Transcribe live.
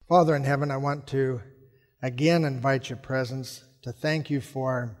Father in heaven, I want to again invite your presence to thank you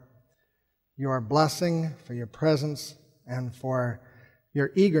for your blessing, for your presence, and for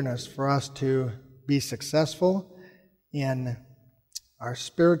your eagerness for us to be successful in our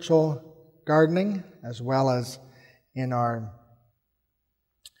spiritual gardening as well as in our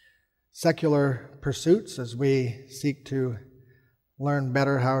secular pursuits as we seek to learn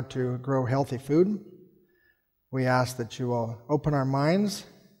better how to grow healthy food. We ask that you will open our minds,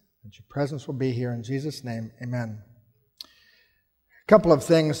 that your presence will be here in Jesus' name. Amen. A couple of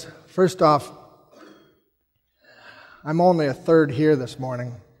things. First off, I'm only a third here this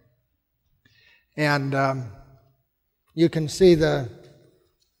morning. And you can see the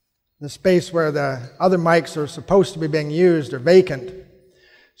space where the other mics are supposed to be being used are vacant.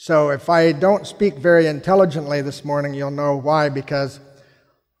 So if I don't speak very intelligently this morning, you'll know why, because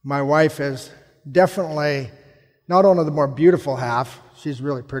my wife is definitely not only the more beautiful half, she's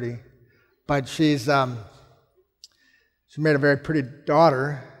really pretty, but she made a very pretty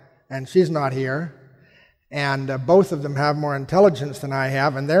daughter, and she's not here. And both of them have more intelligence than I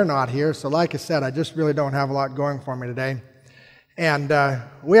have, and they're not here. So like I said, I just really don't have a lot going for me today. And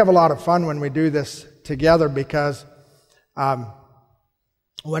we have a lot of fun when we do this together because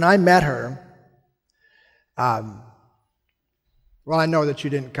when I met her, well, I know that you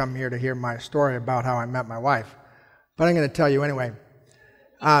didn't come here to hear my story about how I met my wife, but I'm going to tell you anyway.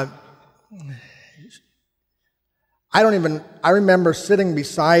 I remember sitting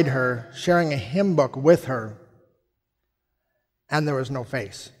beside her, sharing a hymn book with her, and there was no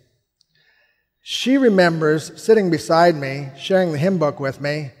face. She remembers sitting beside me, sharing the hymn book with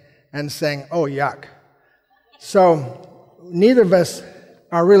me, and saying, "Oh, yuck." So neither of us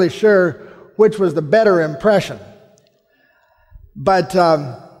are really sure which was the better impression. But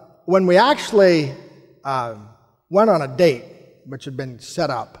when we actually went on a date, which had been set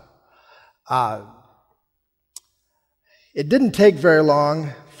up, it didn't take very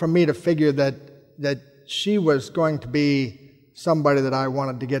long for me to figure that she was going to be somebody that I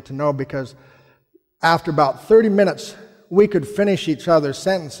wanted to get to know, because after about 30 minutes, we could finish each other's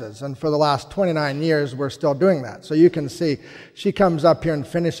sentences, and for the last 29 years, we're still doing that. So you can see, she comes up here and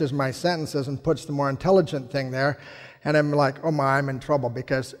finishes my sentences and puts the more intelligent thing there, and I'm like, oh my, I'm in trouble,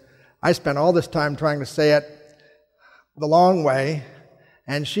 because I spent all this time trying to say it the long way,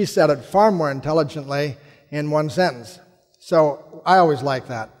 and she said it far more intelligently in one sentence. So I always like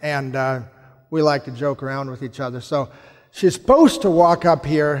that, and we like to joke around with each other. So she's supposed to walk up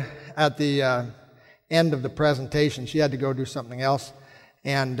here at the end of the presentation. She had to go do something else,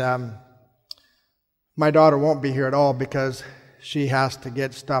 and my daughter won't be here at all because she has to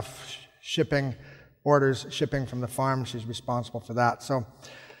get stuff shipping from the farm. She's responsible for that. So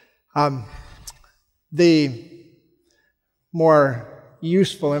the more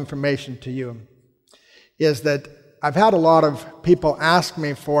useful information to you is that I've had a lot of people ask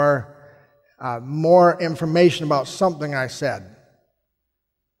me for more information about something I said.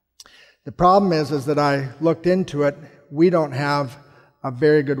 The problem is that I looked into it. We don't have a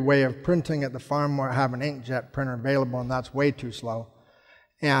very good way of printing at the farm where I have an inkjet printer available, and that's way too slow.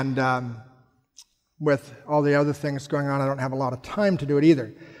 And with all the other things going on, I don't have a lot of time to do it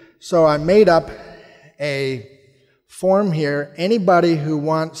either. So I made up a form here. Anybody who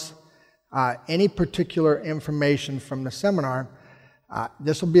wants any particular information from the seminar,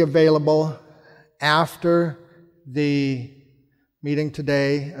 this will be available after the meeting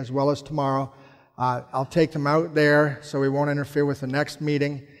today as well as tomorrow. I'll take them out there so we won't interfere with the next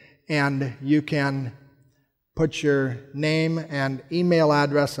meeting, and you can put your name and email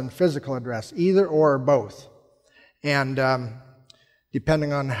address and physical address, either or both, and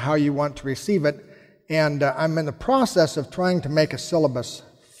depending on how you want to receive it. And I'm in the process of trying to make a syllabus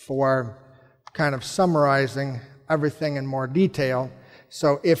for kind of summarizing everything in more detail.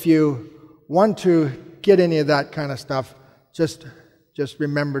 So if you want to get any of that kind of stuff, just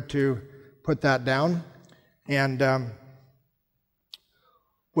remember to put that down. And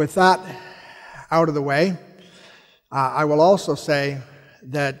with that out of the way, I will also say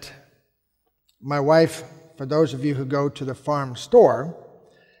that my wife, for those of you who go to the farm store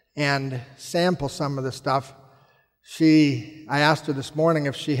and sample some of the stuff, I asked her this morning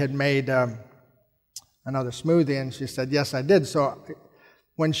if she had made another smoothie, and she said, yes, I did. So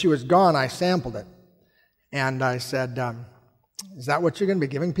when she was gone, I sampled it. And I said, is that what you're going to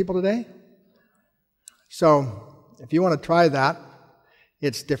be giving people today? So if you want to try that,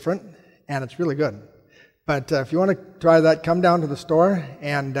 it's different, and it's really good. But if you want to try that, come down to the store,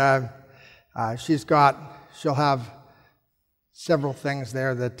 and she'll have several things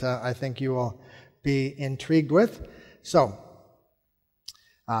there that I think you will be intrigued with. So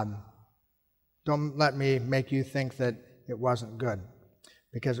Don't let me make you think that it wasn't good,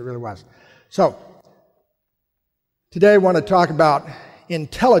 because it really was. So, today I want to talk about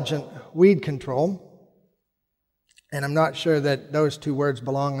intelligent weed control, and I'm not sure that those two words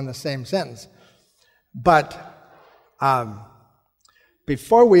belong in the same sentence. But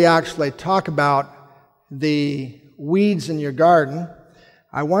before we actually talk about the weeds in your garden,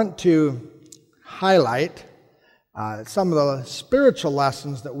 I want to highlight some of the spiritual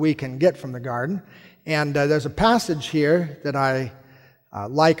lessons that we can get from the garden. And there's a passage here that I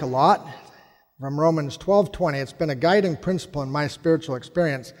like a lot from Romans 12:20. It's been a guiding principle in my spiritual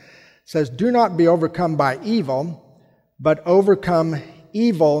experience. It says, "Do not be overcome by evil, but overcome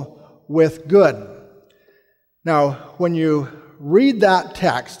evil with good." Now, when you read that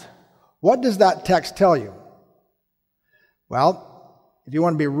text, what does that text tell you? Well, if you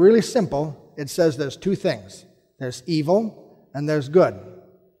want to be really simple, it says there's two things. There's evil and there's good.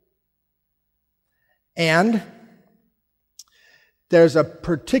 And there's a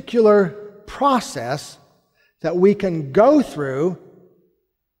particular process that we can go through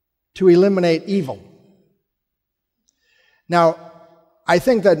to eliminate evil. Now, I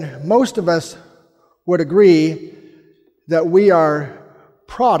think that most of us would agree that we are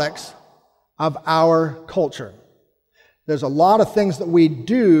products of our culture. There's a lot of things that we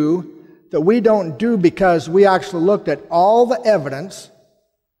do that we don't do because we actually looked at all the evidence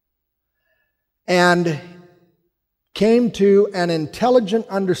and came to an intelligent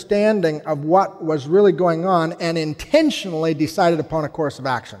understanding of what was really going on and intentionally decided upon a course of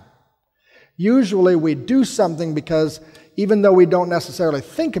action. Usually we do something because even though we don't necessarily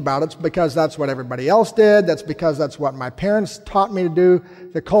think about it, it's because that's what everybody else did, that's because that's what my parents taught me to do,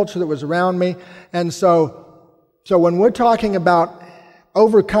 the culture that was around me. And so when we're talking about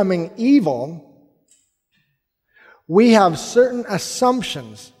overcoming evil, we have certain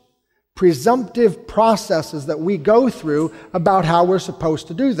assumptions, presumptive processes that we go through about how we're supposed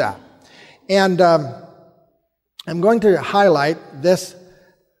to do that. And I'm going to highlight this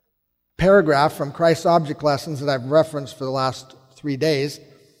paragraph from Christ's Object Lessons that I've referenced for the last 3 days.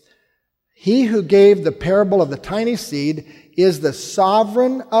 "He who gave the parable of the tiny seed is the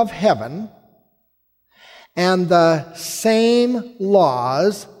sovereign of heaven, and the same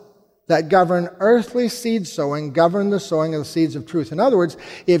laws that govern earthly seed sowing govern the sowing of the seeds of truth." In other words,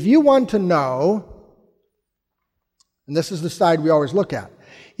 if you want to know, and this is the side we always look at,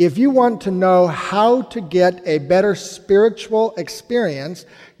 if you want to know how to get a better spiritual experience,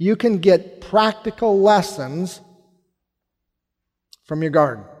 you can get practical lessons from your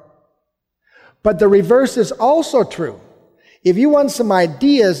garden. But the reverse is also true. If you want some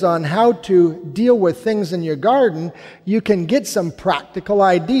ideas on how to deal with things in your garden, you can get some practical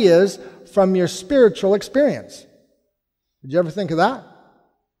ideas from your spiritual experience. Did you ever think of that?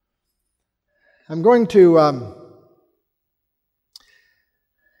 I'm going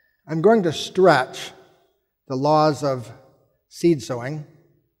to stretch the laws of seed sowing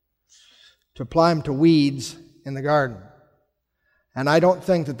to apply them to weeds in the garden. And I don't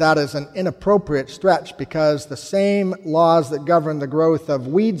think that that is an inappropriate stretch, because the same laws that govern the growth of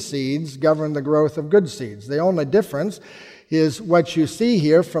weed seeds govern the growth of good seeds. The only difference is what you see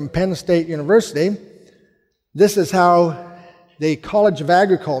here from Penn State University. This is how the College of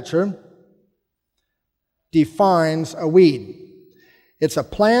Agriculture defines a weed. It's a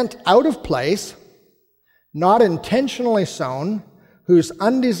plant out of place, not intentionally sown, whose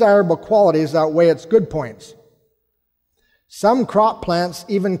undesirable qualities outweigh its good points. Some crop plants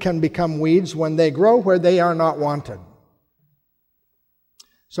even can become weeds when they grow where they are not wanted.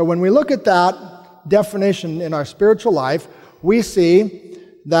 So when we look at that definition in our spiritual life, we see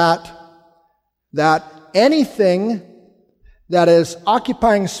that anything that is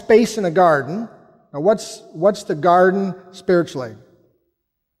occupying space in a garden. Now what's the garden spiritually?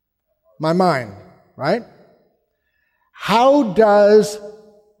 My mind, right?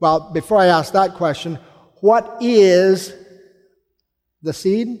 Before I ask that question, what is the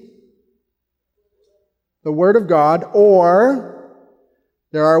seed? The Word of God, or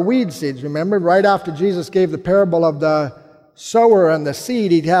there are weed seeds. Remember, right after Jesus gave the parable of the sower and the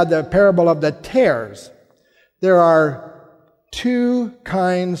seed, he had the parable of the tares. There are two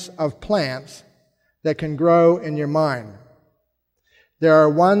kinds of plants that can grow in your mind. There are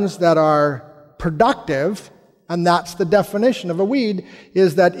ones that are productive, and that's the definition of a weed,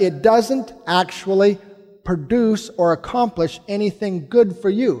 is that it doesn't actually produce or accomplish anything good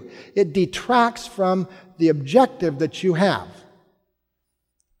for you. It detracts from the objective that you have.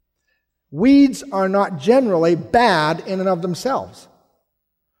 Weeds are not generally bad in and of themselves.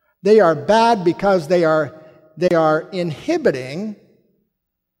 They are bad because they are inhibiting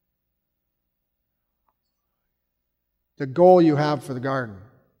the goal you have for the garden.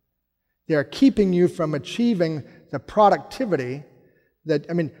 They are keeping you from achieving the productivity that,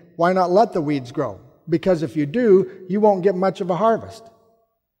 why not let the weeds grow? Because if you do, you won't get much of a harvest.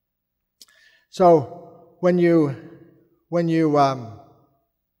 So when you look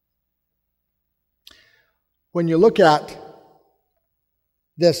at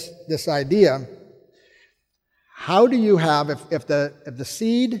this idea, how do you have, if the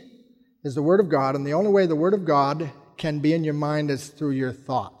seed is the Word of God, and the only way the Word of God can be in your mind is through your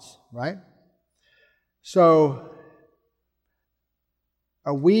thoughts, right? So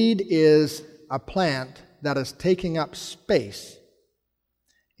a weed is a plant that is taking up space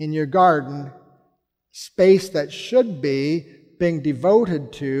in your garden, space that should be being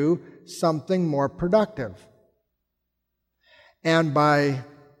devoted to something more productive. And by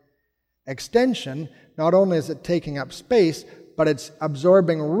extension, not only is it taking up space, but it's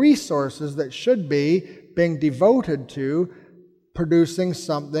absorbing resources that should be being devoted to producing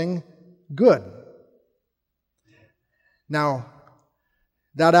something good. Now,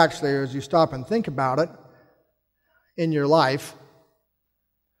 that actually, as you stop and think about it, in your life,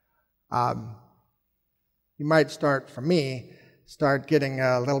 you might start getting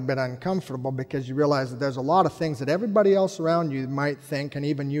a little bit uncomfortable because you realize that there's a lot of things that everybody else around you might think, and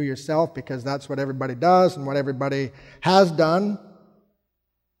even you yourself, because that's what everybody does and what everybody has done.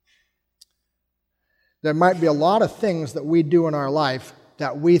 There might be a lot of things that we do in our life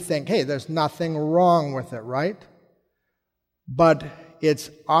that we think, hey, there's nothing wrong with it, right? But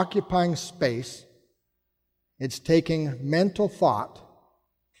it's occupying space, it's taking mental thought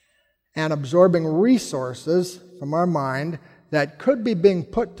and absorbing resources from our mind that could be being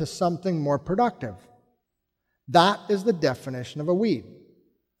put to something more productive. That is the definition of a weed.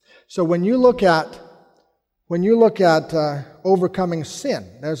 So when you look at overcoming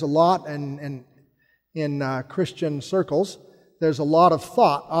sin, there's a lot in Christian circles, there's a lot of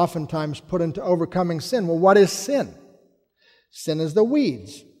thought oftentimes put into overcoming sin. Well, what is sin? Sin is the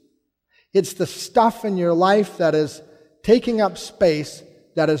weeds. It's the stuff in your life that is taking up space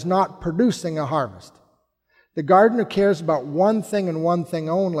that is not producing a harvest. The gardener cares about one thing and one thing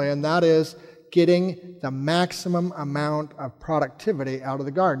only, and that is getting the maximum amount of productivity out of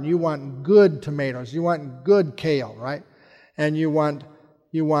the garden. You want good tomatoes, you want good kale, right? And you want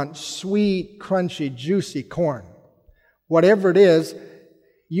sweet, crunchy, juicy corn. Whatever it is,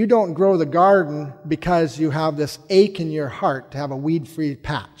 you don't grow the garden because you have this ache in your heart to have a weed-free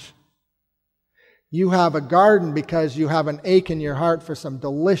patch. You have a garden because you have an ache in your heart for some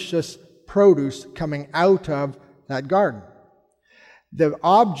delicious produce coming out of that garden. The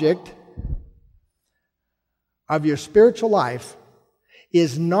object of your spiritual life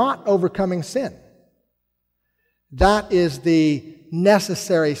is not overcoming sin. That is the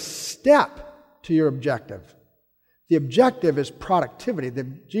necessary step to your objective. The objective is productivity.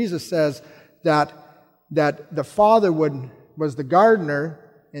 Jesus says that the Father was the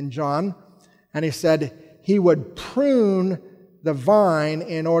gardener in John, and he said he would prune the vine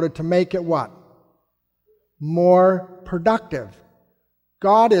in order to make it what? More productive.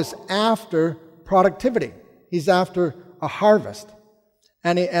 God is after productivity. He's after a harvest.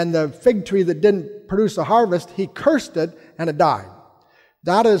 And the fig tree that didn't produce a harvest, he cursed it and it died.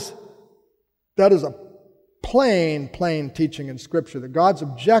 That is a plain teaching in Scripture that God's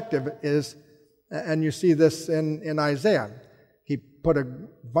objective is, and you see this in Isaiah. He put a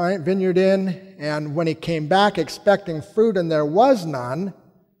vineyard in, and when he came back expecting fruit and there was none,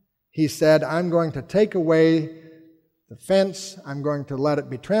 he said, I'm going to take away the fence, I'm going to let it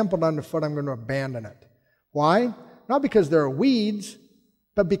be trampled underfoot, I'm going to abandon it. Why? Not because there are weeds,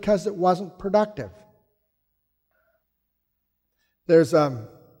 but because it wasn't productive. There's a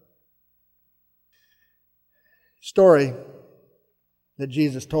story that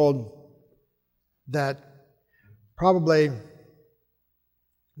Jesus told that probably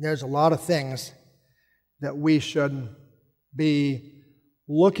there's a lot of things that we should be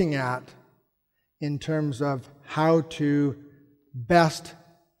looking at in terms of how to best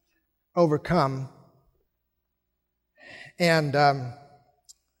overcome. And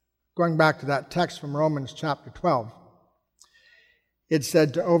going back to that text from Romans chapter 12, it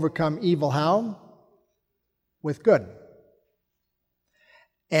said to overcome evil how? With good.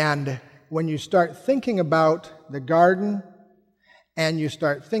 And when you start thinking about the garden and you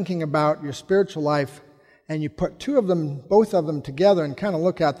start thinking about your spiritual life and you put both of them together and kind of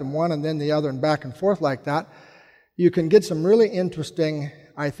look at them one and then the other and back and forth like that, you can get some really interesting,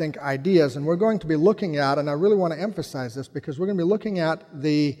 I think, ideas. And we're going to be looking at, and I really want to emphasize this because we're going to be looking at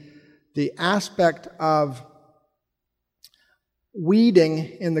the aspect of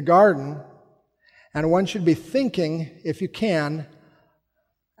weeding in the garden And one should be thinking, if you can,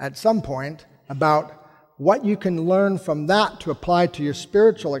 at some point, about what you can learn from that to apply to your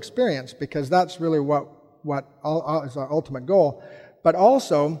spiritual experience, because that's really what is our ultimate goal. But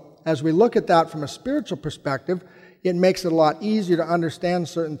also, as we look at that from a spiritual perspective, it makes it a lot easier to understand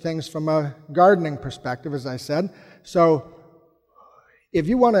certain things from a gardening perspective, as I said. So, if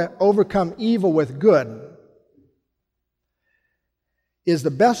you want to overcome evil with good, is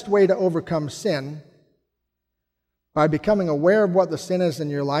the best way to overcome sin by becoming aware of what the sin is in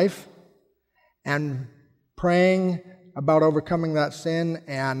your life and praying about overcoming that sin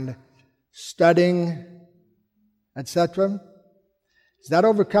and studying, etc. Is that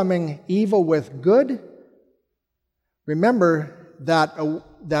overcoming evil with good? Remember that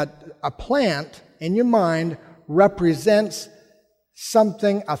a plant in your mind represents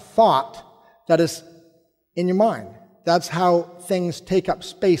something, a thought that is in your mind. That's how things take up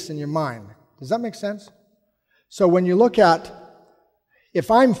space in your mind. Does that make sense? So when you look at,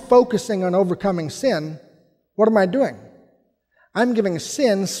 if I'm focusing on overcoming sin, what am I doing? I'm giving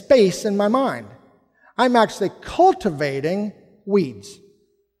sin space in my mind. I'm actually cultivating weeds.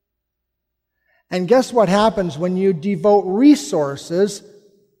 And guess what happens when you devote resources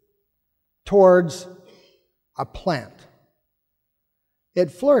towards a plant?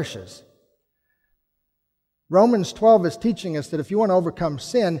 It flourishes. Romans 12 is teaching us that if you want to overcome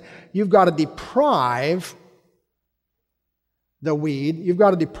sin, you've got to deprive the weed, you've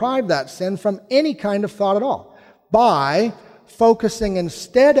got to deprive that sin from any kind of thought at all by focusing,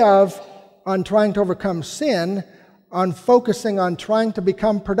 instead of on trying to overcome sin, on focusing on trying to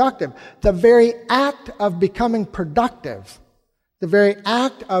become productive. The very act of becoming productive, the very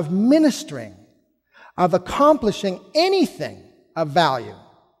act of ministering, of accomplishing anything of value,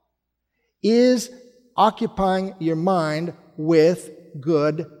 is occupying your mind with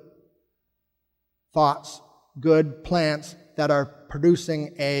good thoughts, good plants that are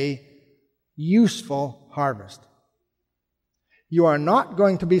producing a useful harvest. You are not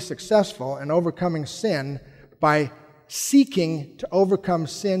going to be successful in overcoming sin by seeking to overcome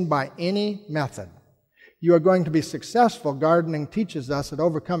sin by any method. You are going to be successful, gardening teaches us, at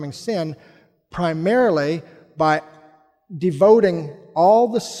overcoming sin primarily by devoting all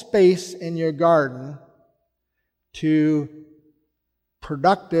the space in your garden to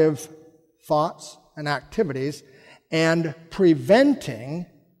productive thoughts and activities and preventing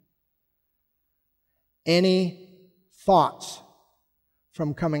any thoughts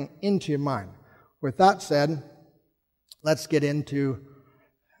from coming into your mind. With that said, let's get into,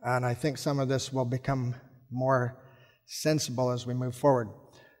 and I think some of this will become more sensible as we move forward.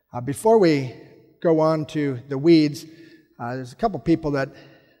 Before we go on to the weeds, there's a couple people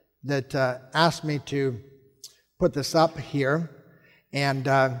that asked me to put this up here, and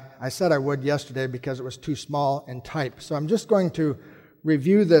I said I would yesterday because it was too small in type. So I'm just going to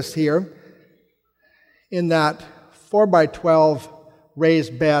review this here in that 4x12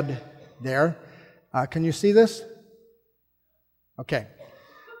 raised bed there. Can you see this? Okay.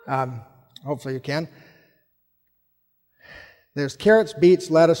 Hopefully you can. There's carrots, beets,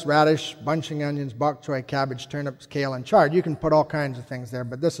 lettuce, radish, bunching onions, bok choy, cabbage, turnips, kale, and chard. You can put all kinds of things there,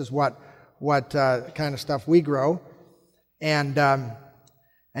 but this is what kind of stuff we grow. And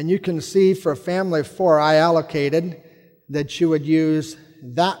you can see for a family of 4, I allocated that you would use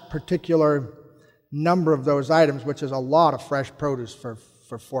that particular number of those items, which is a lot of fresh produce for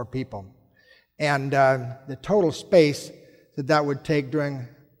 4 people. And the total space that would take during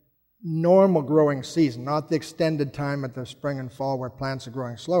normal growing season, not the extended time at the spring and fall where plants are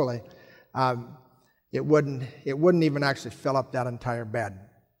growing slowly, it wouldn't even actually fill up that entire bed.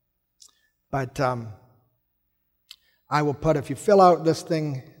 But I will put, if you fill out this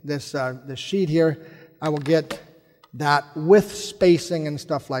thing, this sheet here, I will get that with spacing and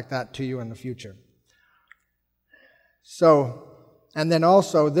stuff like that to you in the future. So, and then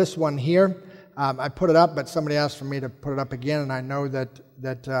also this one here, I put it up, but somebody asked for me to put it up again, and I know that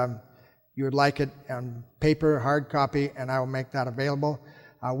you would like it on paper, hard copy, and I will make that available.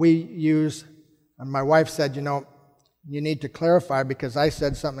 We use, and my wife said, you need to clarify because I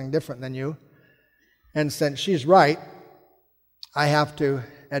said something different than you. And since she's right, I have to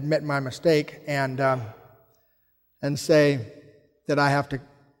admit my mistake and say that I have to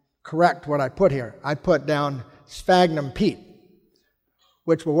correct what I put here. I put down sphagnum peat,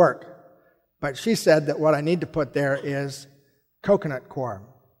 which will work. But she said that what I need to put there is coconut coir,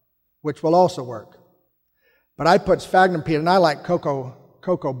 which will also work. But I put sphagnum peat, and I like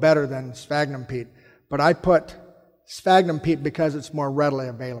cocoa better than sphagnum peat. But I put sphagnum peat because it's more readily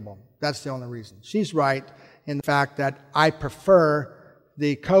available. That's the only reason. She's right in the fact that I prefer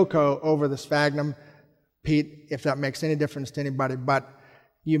the cocoa over the sphagnum peat, if that makes any difference to anybody, but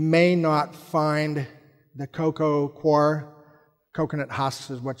you may not find the cocoa coir, coconut husks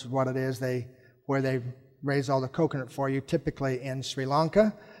is what it is, where they raise all the coconut for you, typically in Sri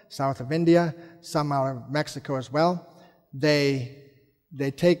Lanka, south of India, some out of Mexico as well. They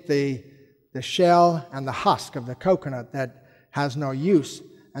take the shell and the husk of the coconut that has no use,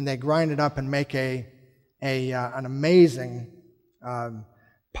 and they grind it up and make an amazing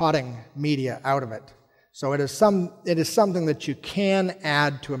potting media out of it. So it is something that you can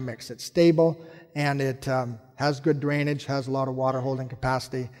add to a mix. It's stable, and it has good drainage, has a lot of water holding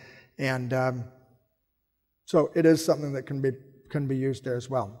capacity, and so it is something that can be used there as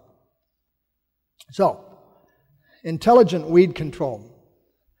well. So, intelligent weed control.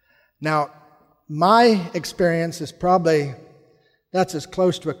 Now, my experience is probably, that's as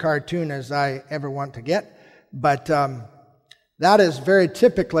close to a cartoon as I ever want to get, but that is very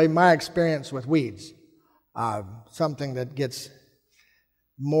typically my experience with weeds. Something that gets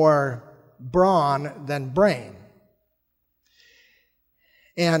more brawn than brain.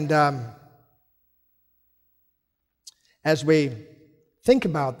 And as we think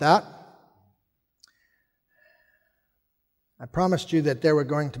about that, I promised you that there were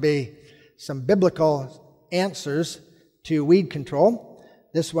going to be some biblical answers to weed control.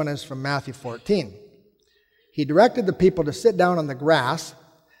 This one is from Matthew 14. He directed the people to sit down on the grass,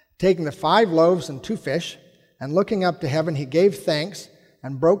 taking the 5 loaves and 2 fish, and looking up to heaven, he gave thanks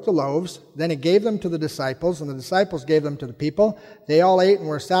and broke the loaves. Then he gave them to the disciples, and the disciples gave them to the people. They all ate and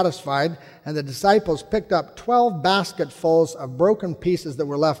were satisfied, and the disciples picked up 12 basketfuls of broken pieces that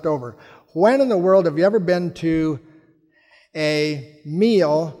were left over. When in the world have you ever been to a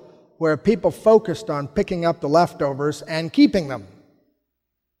meal where people focused on picking up the leftovers and keeping them?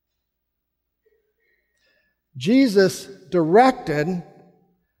 Jesus directed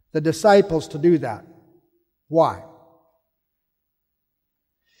the disciples to do that. Why?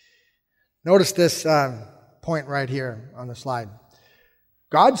 Notice this point right here on the slide.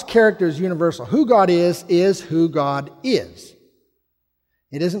 God's character is universal. Who God is who God is.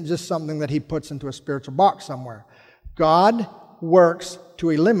 It isn't just something that he puts into a spiritual box somewhere. God works to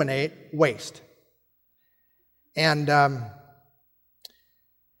eliminate waste. And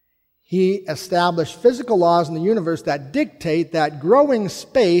he established physical laws in the universe that dictate that growing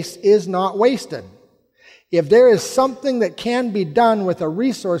space is not wasted. If there is something that can be done with a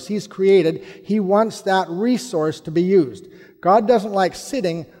resource he's created, he wants that resource to be used. God doesn't like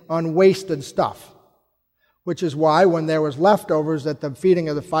sitting on wasted stuff, which is why when there was leftovers at the feeding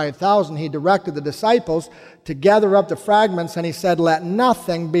of the 5,000, he directed the disciples to gather up the fragments, and he said, let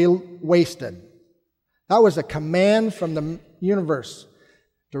nothing be wasted. That was a command from the universe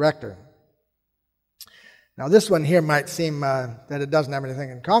director. Now this one here might seem that it doesn't have anything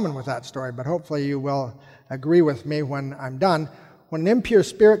in common with that story, but hopefully you will agree with me when I'm done. When an impure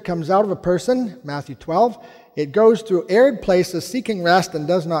spirit comes out of a person, Matthew 12, it goes through arid places seeking rest and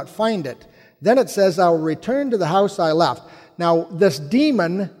does not find it. Then it says, I will return to the house I left. Now this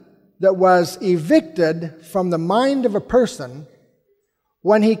demon that was evicted from the mind of a person,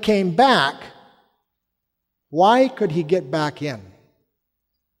 when he came back, why could he get back in?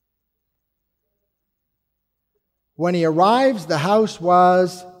 When he arrives, the house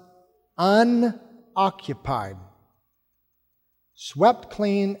was unoccupied, swept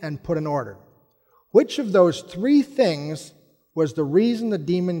clean and put in order. Which of those 3 things was the reason the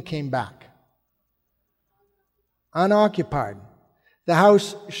demon came back? Unoccupied. The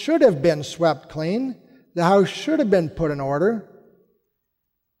house should have been swept clean. The house should have been put in order.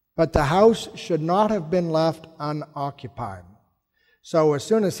 But the house should not have been left unoccupied. So as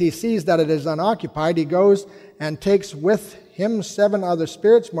soon as he sees that it is unoccupied, he goes and takes with him 7 other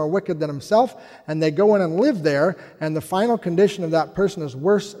spirits more wicked than himself, and they go in and live there, and the final condition of that person is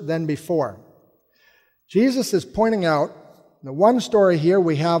worse than before. Jesus is pointing out, the one story here,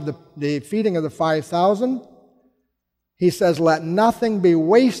 we have the feeding of the 5,000. He says, let nothing be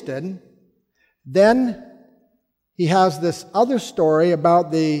wasted. Then he has this other story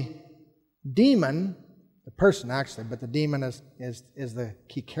about the demon, the person actually, but the demon is the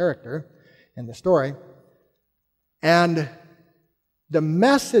key character in the story. And the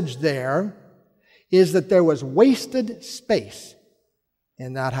message there is that there was wasted space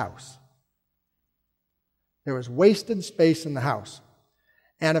in that house. There was wasted space in the house.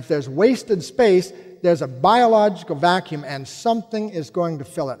 And if there's wasted space, there's a biological vacuum, and something is going to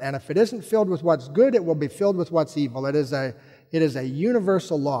fill it. And if it isn't filled with what's good, it will be filled with what's evil. It is a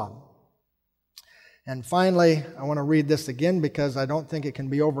universal law. And finally, I want to read this again because I don't think it can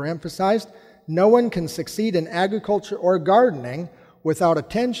be overemphasized. No one can succeed in agriculture or gardening without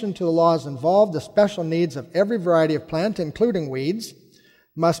attention to the laws involved. The special needs of every variety of plant, including weeds,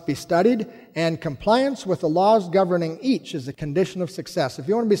 must be studied, and compliance with the laws governing each is a condition of success. If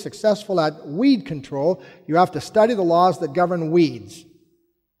you want to be successful at weed control, you have to study the laws that govern weeds.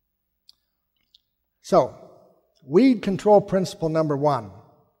 So, weed control principle number 1.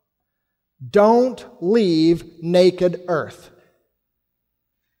 Don't leave naked earth.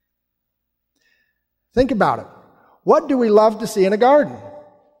 Think about it. What do we love to see in a garden?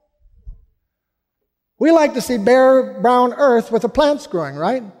 We like to see bare brown earth with the plants growing,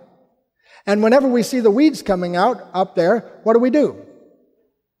 right? And whenever we see the weeds coming out up there, what do?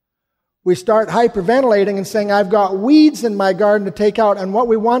 We start hyperventilating and saying, I've got weeds in my garden to take out, and what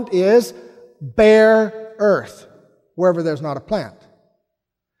we want is bare earth, wherever there's not a plant.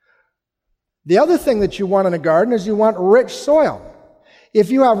 The other thing that you want in a garden is you want rich soil. If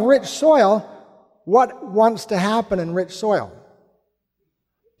you have rich soil, what wants to happen in rich soil?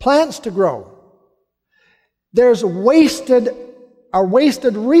 Plants to grow. There's a wasted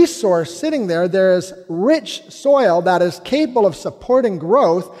resource sitting there. There's rich soil that is capable of supporting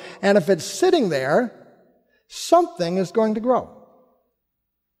growth, and if it's sitting there, something is going to grow.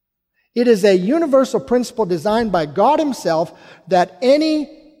 It is a universal principle designed by God Himself that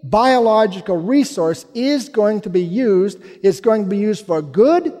any biological resource is going to be used. It's going to be used for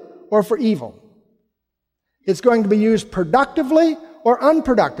good or for evil. It's going to be used productively or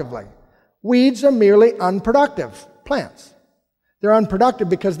unproductively. Weeds are merely unproductive plants. They're unproductive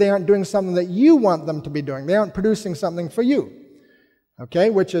because they aren't doing something that you want them to be doing. They aren't producing something for you. Okay,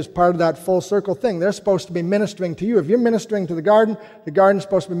 which is part of that full circle thing. They're supposed to be ministering to you. If you're ministering to the garden's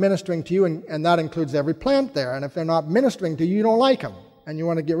supposed to be ministering to you, and that includes every plant there. And if they're not ministering to you, you don't like them, and you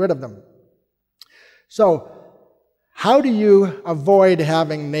want to get rid of them. So, how do you avoid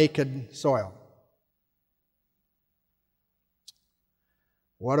having naked soil?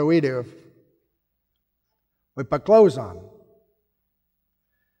 What do? We put clothes on.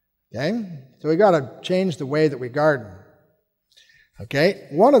 Okay? So we got to change the way that we garden. Okay?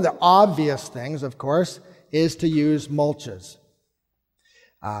 One of the obvious things, of course, is to use mulches.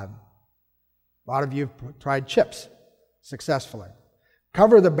 A lot of you have tried chips successfully.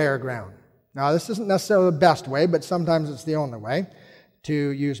 Cover the bare ground. Now, this isn't necessarily the best way, but sometimes it's the only way to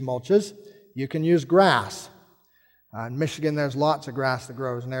use mulches. You can use grass. In Michigan, there's lots of grass that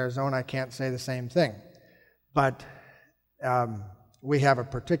grows. In Arizona, I can't say the same thing. But we have a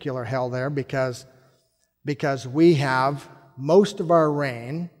particular hell there because we have most of our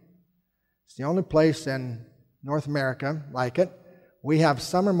rain. It's the only place in North America like it. We have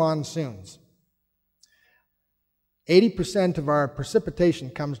summer monsoons. 80% of our precipitation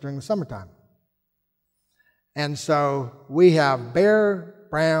comes during the summertime. And so we have bare,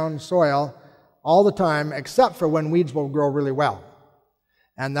 brown soil all the time, except for when weeds will grow really well.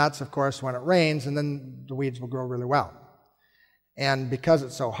 And that's, of course, when it rains, and then the weeds will grow really well. And because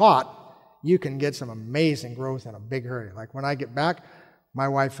it's so hot, you can get some amazing growth in a big hurry. Like when I get back, my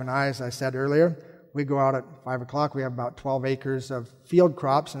wife and I, as I said earlier, we go out at 5 o'clock. We have about 12 acres of field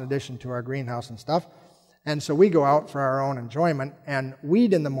crops in addition to our greenhouse and stuff. And so we go out for our own enjoyment and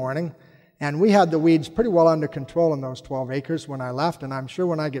weed in the morning. And we had the weeds pretty well under control in those 12 acres when I left. And I'm sure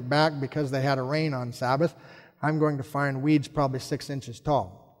when I get back, because they had a rain on Sabbath, I'm going to find weeds probably 6 inches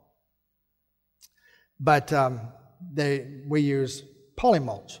tall. But we use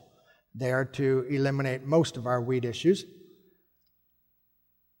polymulch there to eliminate most of our weed issues.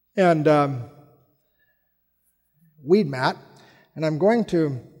 And weed mat. And I'm going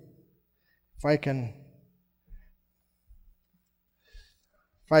to, if I can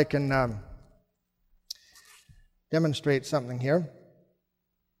demonstrate something here.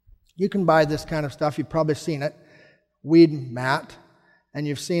 You can buy this kind of stuff. You've probably seen it. Weed mat. And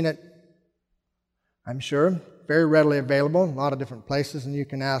you've seen it, I'm sure, very readily available in a lot of different places. And you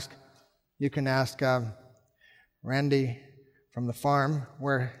can ask Randy from the farm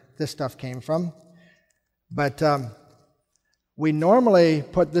where this stuff came from. But we normally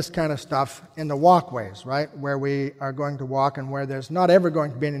put this kind of stuff in the walkways, right, where we are going to walk and where there's not ever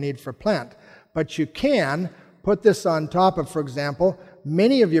going to be any need for plant. But you can put this on top of, for example,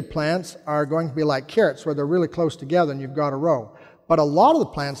 many of your plants are going to be like carrots where they're really close together and you've got a row. But a lot of the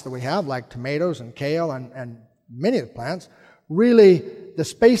plants that we have, like tomatoes and kale and many of the plants, really the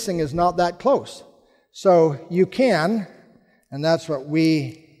spacing is not that close. So you can, and that's what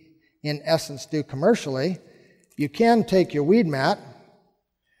we in essence do commercially, you can take your weed mat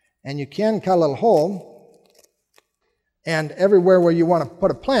and you can cut a little hole, and everywhere where you want to put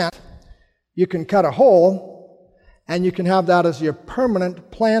a plant, you can cut a hole and you can have that as your permanent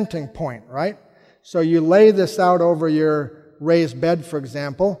planting point, right? So you lay this out over your raised bed, for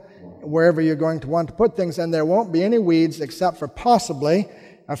example, wherever you're going to want to put things, and there won't be any weeds except for possibly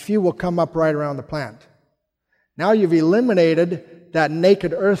a few will come up right around the plant. Now you've eliminated that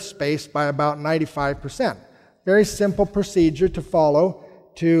naked earth space by about 95%. Very simple procedure to follow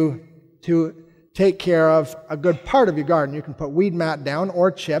to take care of a good part of your garden. You can put weed mat down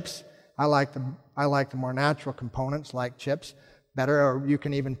or chips. I like the more natural components like chips better, or you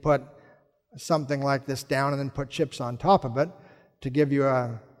can even put something like this down and then put chips on top of it to give you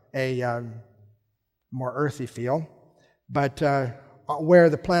a more earthy feel. But where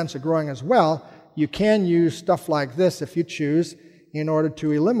the plants are growing as well, you can use stuff like this if you choose in order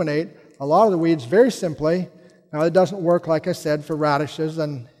to eliminate a lot of the weeds very simply. Now it doesn't work, like I said, for radishes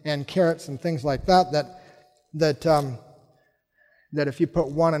and carrots and things like that if you put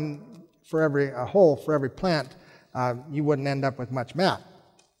one in a hole for every plant, you wouldn't end up with much mat.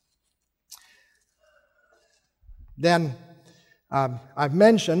 Then I've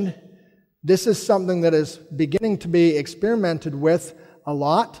mentioned this is something that is beginning to be experimented with a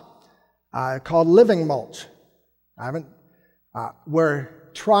lot, called living mulch. We're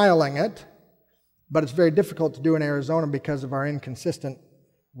trialing it, but it's very difficult to do in Arizona because of our inconsistent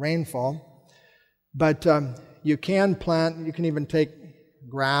rainfall. But you can plant, you can even take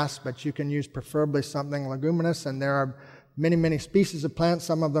grass, but you can use preferably something leguminous, and there are many, many species of plants.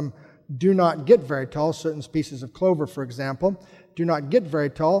 Some of them do not get very tall. Certain species of clover, for example, do not get very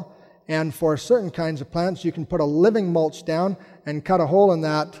tall. And for certain kinds of plants, you can put a living mulch down and cut a hole in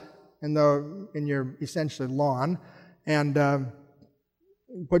that in your essentially lawn, and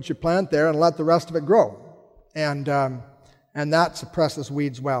put your plant there and let the rest of it grow. And that suppresses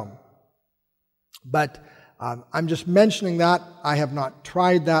weeds well. But I'm just mentioning that. I have not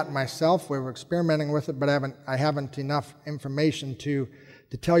tried that myself. We were experimenting with it, but I haven't enough information to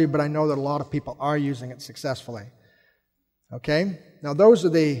tell you, but I know that a lot of people are using it successfully. Okay? Now those are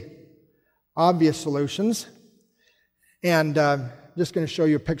the obvious solutions. And just going to show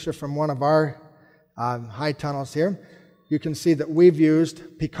you a picture from one of our high tunnels here. You can see that we've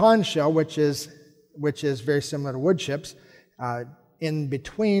used pecan shell, which is very similar to wood chips, in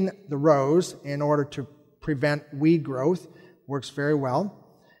between the rows in order to prevent weed growth. Works very well.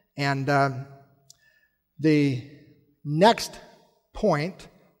 And the next point,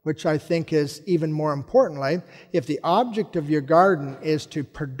 which I think is even more importantly, if the object of your garden is to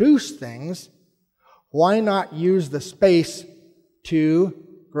produce things, why not use the space to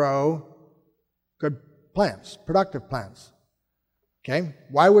grow good plants, productive plants? Okay?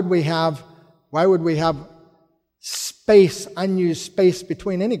 Why would we have space, unused space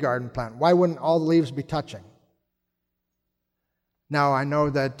between any garden plant? Why wouldn't all the leaves be touching? Now, I know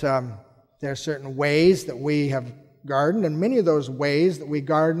that there are certain ways that we have gardened, and many of those ways that we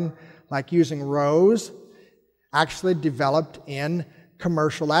garden, like using rows, actually developed in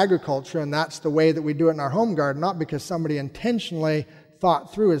commercial agriculture, and that's the way that we do it in our home garden, not because somebody intentionally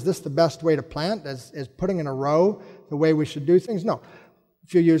thought through, is this the best way to plant? Is putting in a row the way we should do things? No.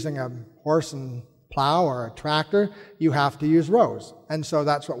 If you're using a horse and plow or a tractor, you have to use rows. And so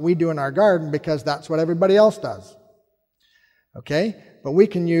that's what we do in our garden because that's what everybody else does. Okay? But we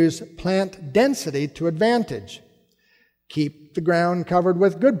can use plant density to advantage. Keep the ground covered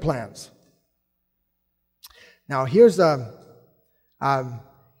with good plants. Now here's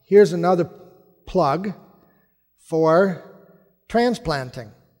another plug for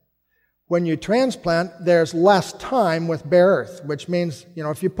transplanting. When you transplant, there's less time with bare earth, which means,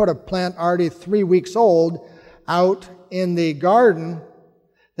 if you put a plant already 3 weeks old out in the garden,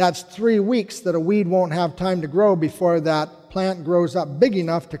 that's 3 weeks that a weed won't have time to grow before that plant grows up big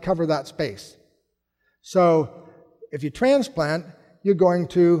enough to cover that space. So if you transplant, you're going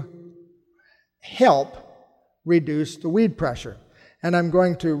to help reduce the weed pressure. And I'm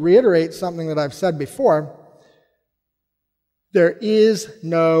going to reiterate something that I've said before. There is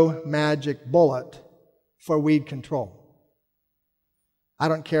no magic bullet for weed control. I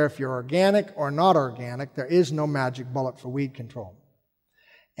don't care if you're organic or not organic, there is no magic bullet for weed control.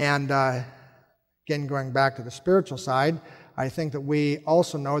 And again, going back to the spiritual side, I think that we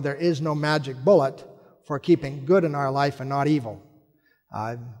also know there is no magic bullet for keeping good in our life and not evil.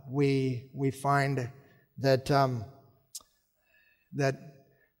 We find that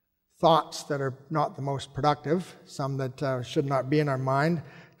thoughts that are not the most productive, some that should not be in our mind,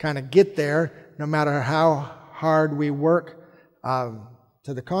 kind of get there no matter how hard we work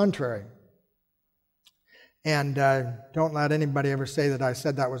to the contrary. And don't let anybody ever say that I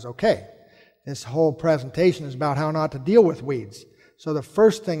said that was okay. This whole presentation is about how not to deal with weeds. So the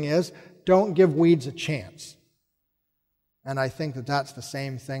first thing is, don't give weeds a chance. And I think that that's the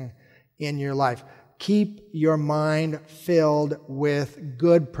same thing in your life. keep your mind filled with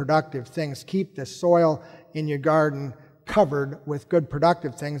good, productive things. Keep the soil in your garden covered with good,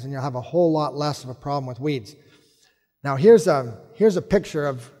 productive things, and you'll have a whole lot less of a problem with weeds. Now, here's a picture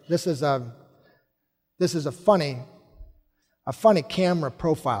of this is a funny camera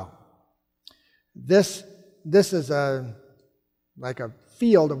profile. This is like a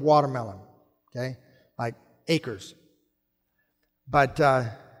field of watermelon, okay, like acres. But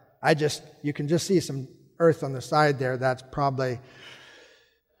you can just see some earth on the side there. That's probably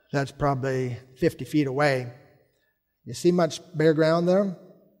 50 feet away. You see much bare ground there?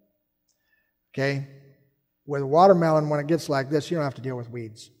 Okay. With watermelon, when it gets like this, you don't have to deal with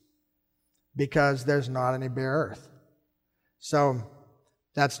weeds because there's not any bare earth. So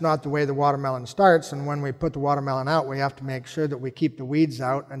that's not the way the watermelon starts, and when we put the watermelon out, we have to make sure that we keep the weeds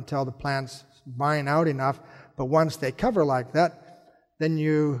out until the plants vine out enough. But once they cover like that, then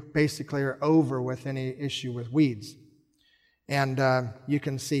you basically are over with any issue with weeds. And you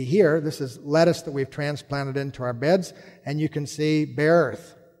can see here, this is lettuce that we've transplanted into our beds, and you can see bare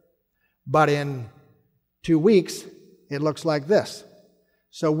earth. But in 2 weeks, it looks like this.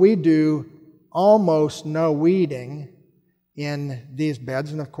 So we do almost no weeding in these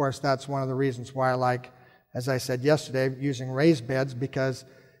beds, and of course that's one of the reasons why I like, as I said yesterday, using raised beds, because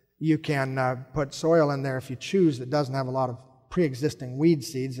you can put soil in there if you choose that doesn't have a lot of pre-existing weed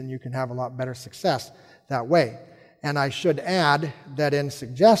seeds, and you can have a lot better success that way. And I should add that in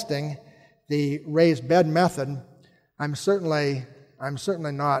suggesting the raised bed method, I'm certainly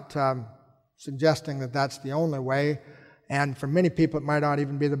not suggesting that that's the only way, and for many people it might not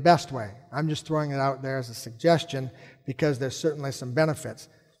even be the best way. I'm just throwing it out there as a suggestion because there's certainly some benefits.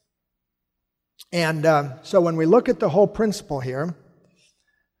 And so when we look at the whole principle here,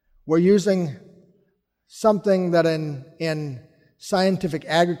 we're using something that in scientific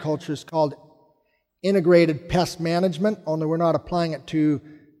agriculture is called integrated pest management, only we're not applying it to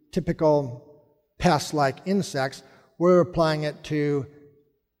typical pests like insects. We're applying it to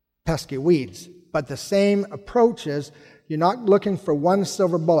pesky weeds. But the same approach is, you're not looking for one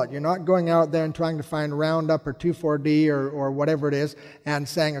silver bullet. You're not going out there and trying to find Roundup or 2,4-D or whatever it is and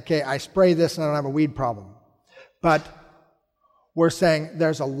saying, okay, I spray this and I don't have a weed problem. But we're saying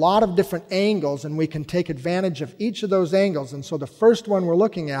there's a lot of different angles and we can take advantage of each of those angles. And so the first one we're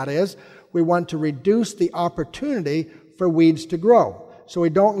looking at is we want to reduce the opportunity for weeds to grow. So we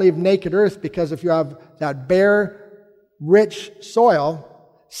don't leave naked earth, because if you have that bare, rich soil,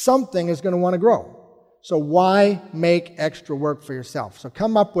 something is going to want to grow. So why make extra work for yourself? So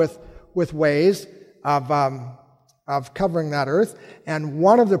come up with ways of covering that earth. And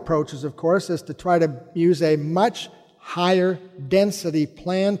one of the approaches, of course, is to try to use a much higher density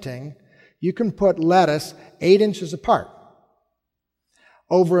planting. You can put lettuce 8 inches apart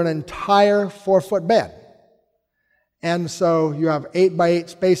over an entire 4-foot bed. And so you have 8 by 8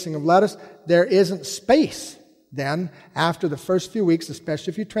 spacing of lettuce. There isn't space then after the first few weeks,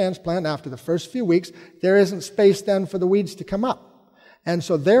 especially if you transplant after the first few weeks, there isn't space then for the weeds to come up. And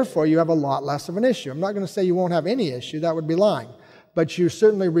so therefore you have a lot less of an issue. I'm not going to say you won't have any issue, that would be lying, but you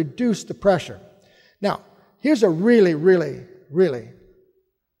certainly reduce the pressure. Now, here's a really, really, really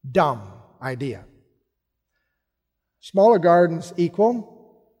dumb idea. Smaller gardens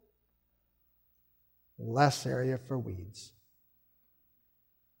equal less area for weeds.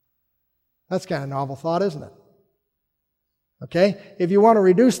 That's kind of a novel thought, isn't it? Okay? If you want to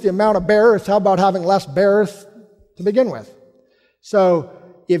reduce the amount of bare earth, how about having less bare earth to begin with? So,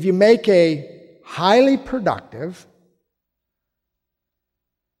 if you make a highly productive,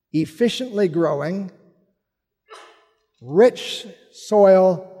 efficiently growing, rich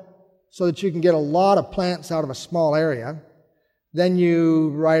soil so that you can get a lot of plants out of a small area, then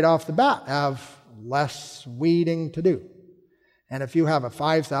you right off the bat have less weeding to do. And if you have a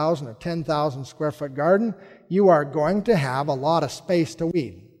 5,000 or 10,000 square foot garden, you are going to have a lot of space to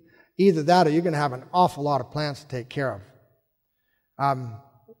weed. Either that or you're going to have an awful lot of plants to take care of.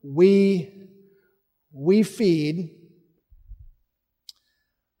 We feed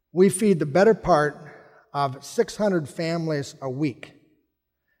the better part of 600 families a week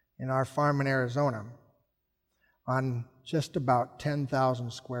in our farm in Arizona on just about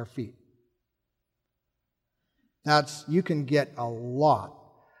 10,000 square feet. You can get a lot.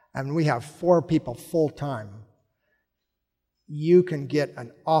 And we have 4 people full-time. You can get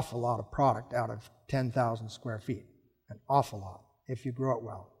an awful lot of product out of 10,000 square feet. An awful lot, if you grow it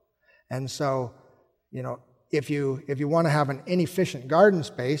well. And so, if you want to have an inefficient garden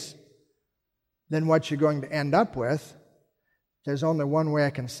space, then what you're going to end up with, there's only one way I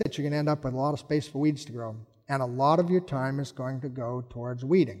can say it, you're going to end up with a lot of space for weeds to grow. And a lot of your time is going to go towards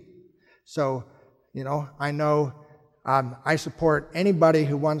weeding. So, I know I support anybody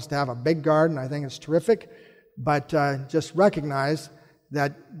who wants to have a big garden. I think it's terrific. But just recognize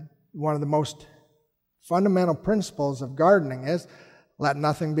that one of the most fundamental principles of gardening is let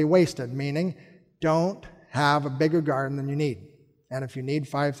nothing be wasted, meaning don't have a bigger garden than you need. And if you need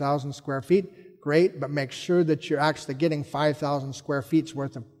 5,000 square feet, great, but make sure that you're actually getting 5,000 square feet's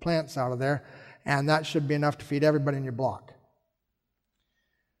worth of plants out of there, and that should be enough to feed everybody in your block.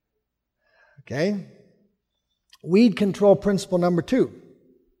 Okay? Weed control principle number 2.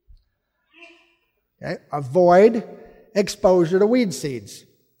 Okay? Avoid exposure to weed seeds.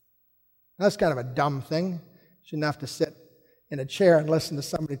 That's kind of a dumb thing. You shouldn't have to sit in a chair and listen to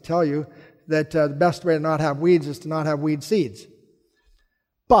somebody tell you that the best way to not have weeds is to not have weed seeds.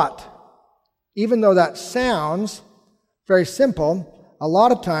 But even though that sounds very simple, a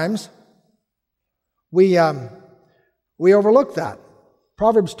lot of times we overlook that.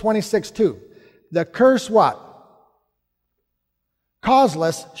 Proverbs 26:2. The curse what?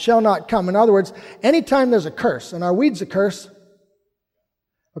 Causeless shall not come. In other words, anytime there's a curse, and are weeds a curse?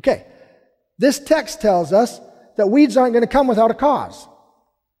 Okay. This text tells us that weeds aren't going to come without a cause.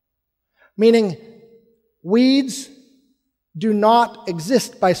 Meaning, weeds do not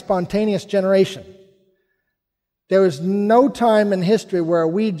exist by spontaneous generation. There was no time in history where a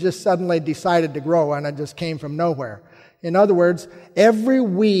weed just suddenly decided to grow and it just came from nowhere. In other words, every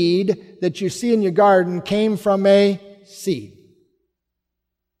weed that you see in your garden came from a seed.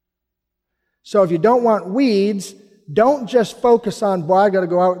 So if you don't want weeds, don't just focus on, boy, I got to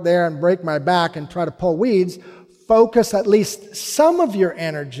go out there and break my back and try to pull weeds. Focus at least some of your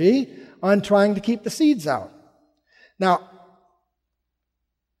energy on trying to keep the seeds out. Now,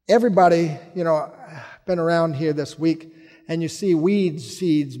 everybody, been around here this week, and you see weed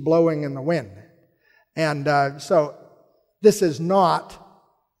seeds blowing in the wind. And so this is not,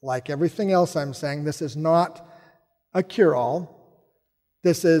 like everything else I'm saying, this is not a cure-all.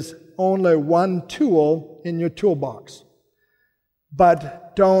 This is only one tool in your toolbox.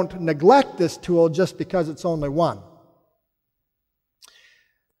 But don't neglect this tool just because it's only one.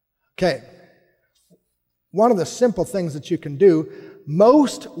 Okay. One of the simple things that you can do,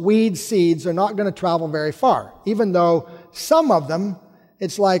 most weed seeds are not going to travel very far, even though some of them,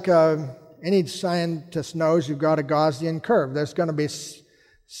 it's like any scientist knows you've got a Gaussian curve. There's going to be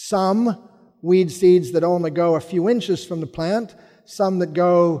some weed seeds that only go a few inches from the plant, some that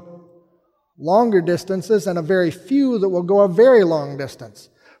go longer distances, and a very few that will go a very long distance.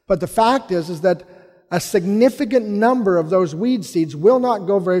 But the fact is that a significant number of those weed seeds will not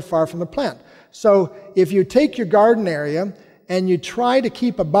go very far from the plant. So if you take your garden area and you try to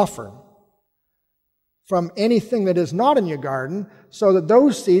keep a buffer from anything that is not in your garden so that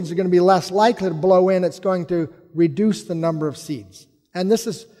those seeds are going to be less likely to blow in, it's going to reduce the number of seeds. And this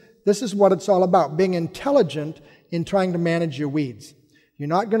is what it's all about, being intelligent in trying to manage your weeds. You're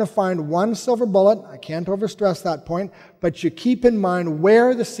not going to find one silver bullet, I can't overstress that point, but you keep in mind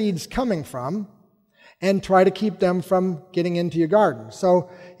where the seed's coming from and try to keep them from getting into your garden. So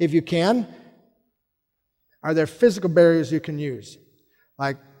if you can, are there physical barriers you can use?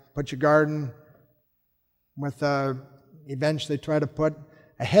 Like put your garden with eventually try to put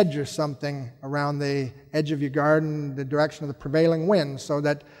a hedge or something around the edge of your garden, the direction of the prevailing wind, so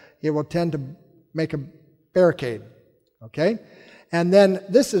that it will tend to make a barricade. Okay? And then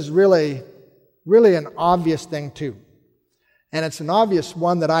this is really an obvious thing too. And it's an obvious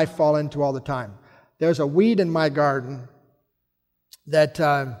one that I fall into all the time. There's a weed in my garden that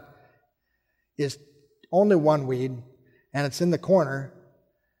is only one weed, and it's in the corner,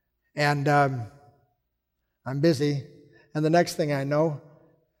 and I'm busy, and the next thing I know,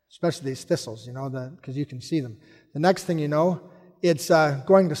 especially these thistles, because you can see them, the next thing you know, it's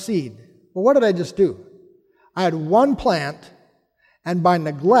going to seed. Well, what did I just do? I had one plant, and by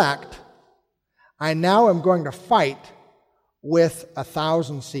neglect, I now am going to fight with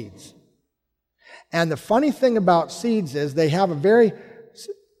 1,000 seeds. And the funny thing about seeds is they have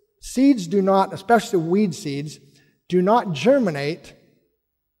seeds do not, especially weed seeds, do not germinate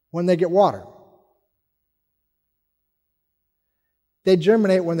when they get water. They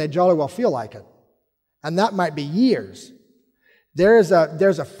germinate when they jolly well feel like it. And that might be years. There's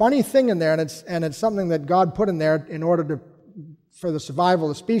a funny thing in there, and it's something that God put in there in order for the survival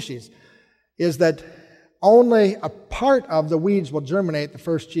of the species, is that only a part of the weeds will germinate the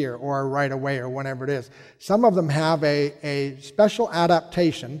first year or right away or whenever it is. Some of them have a special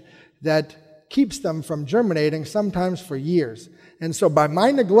adaptation that keeps them from germinating sometimes for years. And so by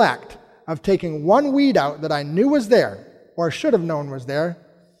my neglect of taking one weed out that I knew was there or should have known was there,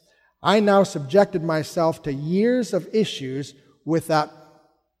 I now subjected myself to years of issues with that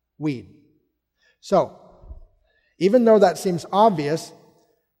weed. So, even though that seems obvious,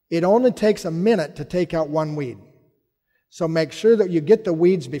 it only takes a minute to take out one weed. So make sure that you get the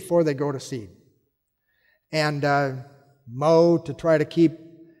weeds before they go to seed. And mow to try to keep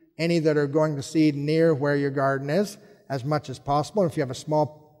any that are going to seed near where your garden is as much as possible. If you have a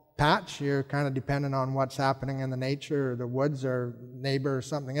small patch, you're kind of dependent on what's happening in the nature or the woods or neighbor or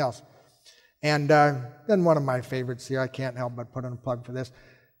something else. And then one of my favorites here, I can't help but put in a plug for this.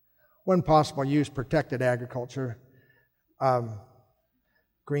 When possible, use protected agriculture,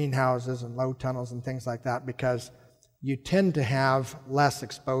 greenhouses and low tunnels and things like that, because you tend to have less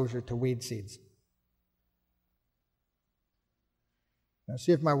exposure to weed seeds. Now,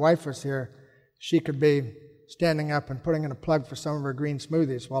 see, if my wife was here, she could be standing up and putting in a plug for some of her green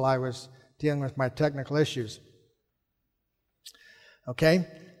smoothies while I was dealing with my technical issues. Okay?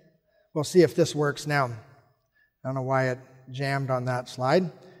 We'll see if this works now. I don't know why it jammed on that slide.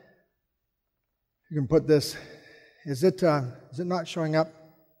 You can put this, is it not showing up?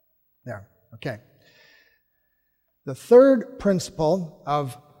 There, okay. The third principle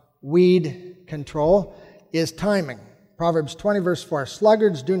of weed control is timing. Proverbs 20 verse 4,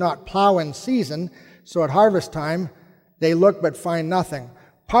 sluggards do not plow in season, so at harvest time they look but find nothing.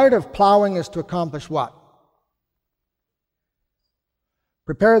 Part of plowing is to accomplish what?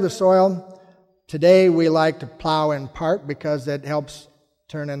 Prepare the soil. Today we like to plow in part because it helps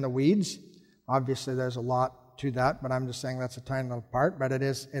turn in the weeds. Obviously there's a lot to that, but I'm just saying that's a tiny little part, but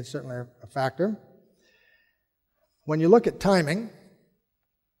it's certainly a factor. When you look at timing,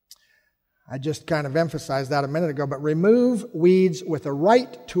 I just kind of emphasized that a minute ago, but remove weeds with the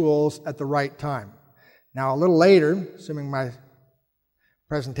right tools at the right time. Now a little later, assuming my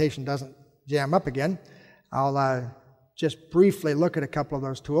presentation doesn't jam up again, I'll just briefly look at a couple of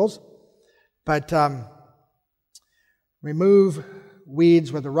those tools. But remove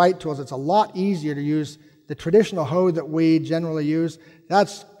weeds with the right tools. It's a lot easier to use the traditional hoe that we generally use.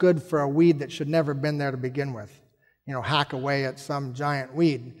 That's good for a weed that should never have been there to begin with. You know, hack away at some giant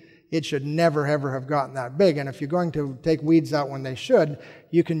weed. It should never, ever have gotten that big. And if you're going to take weeds out when they should,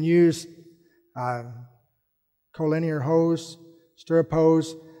 you can use collinear hoes, stirrup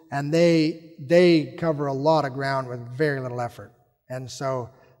hoes, and they cover a lot of ground with very little effort. And so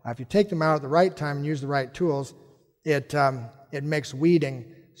if you take them out at the right time and use the right tools, it makes weeding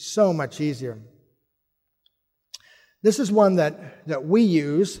so much easier. This is one that we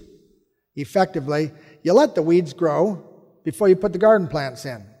use effectively. You let the weeds grow before you put the garden plants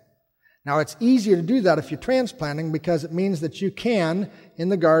in. Now, it's easier to do that if you're transplanting because it means that you can, in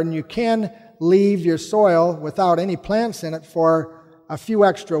the garden, you can leave your soil without any plants in it for a few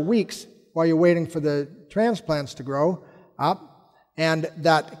extra weeks while you're waiting for the transplants to grow up. And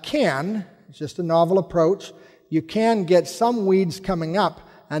that can, it's just a novel approach, you can get some weeds coming up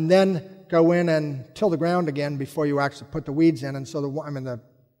and then go in and till the ground again before you actually put the weeds in. And so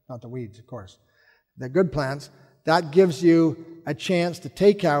not the weeds, of course, the good plants, that gives you a chance to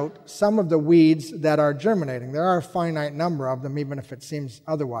take out some of the weeds that are germinating. There are a finite number of them, even if it seems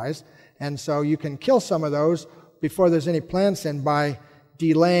otherwise. And so you can kill some of those before there's any plants in by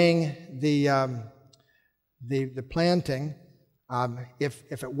delaying the planting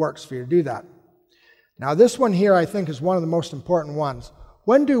if it works for you to do that. Now this one here I think is one of the most important ones.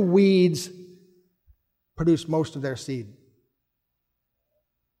 When do weeds produce most of their seed?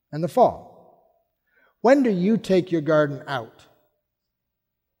 In the fall. When do you take your garden out?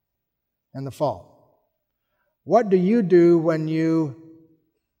 In the fall. What do you do when you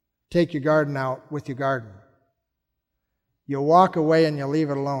take your garden out with your garden? You walk away and you leave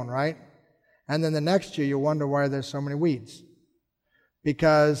it alone, right? And then the next year you wonder why there's so many weeds.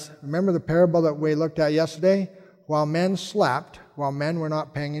 Because remember the parable that we looked at yesterday? While men slept, while men were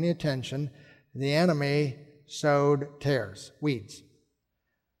not paying any attention, the enemy sowed tares, weeds.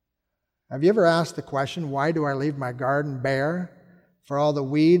 Have you ever asked the question, why do I leave my garden bare for all the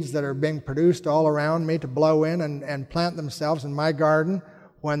weeds that are being produced all around me to blow in and plant themselves in my garden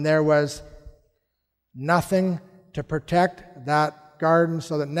when there was nothing to protect that garden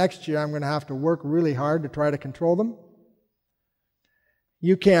so that next year I'm going to have to work really hard to try to control them?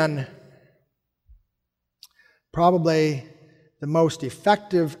 You can probably the most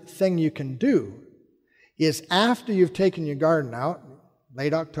effective thing you can do is after you've taken your garden out,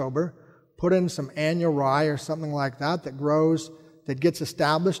 late October, put in some annual rye or something like that that grows, that gets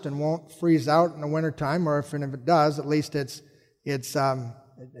established and won't freeze out in the wintertime, or if it does, at least it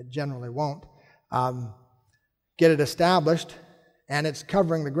generally won't. Get it established, and it's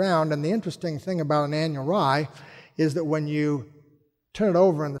covering the ground. And the interesting thing about an annual rye is that when you turn it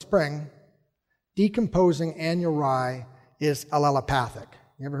over in the spring, decomposing annual rye is allelopathic.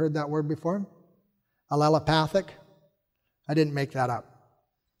 You ever heard that word before? Allelopathic? I didn't make that up.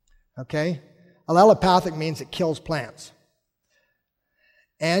 Okay? Allelopathic means it kills plants.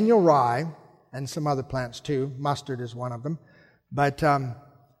 Annual rye, and some other plants too, mustard is one of them, but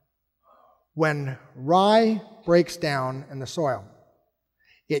when rye breaks down in the soil,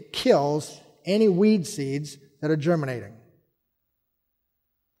 it kills any weed seeds that are germinating.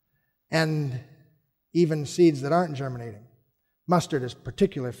 And even seeds that aren't germinating. Mustard is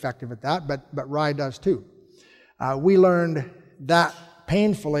particularly effective at that, but rye does too. We learned that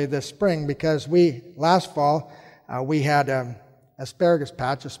painfully this spring because last fall, we had an asparagus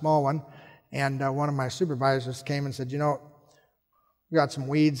patch, a small one, and one of my supervisors came and said, you know, we got some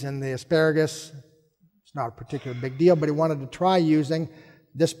weeds in the asparagus. It's not a particular big deal, but he wanted to try using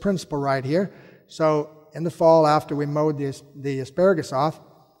this principle right here. So in the fall, after we mowed the asparagus off,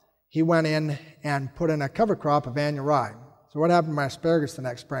 he went in and put in a cover crop of annual rye. So what happened to my asparagus the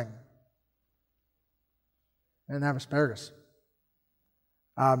next spring? I didn't have asparagus.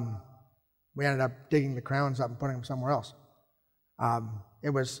 We ended up digging the crowns up and putting them somewhere else. It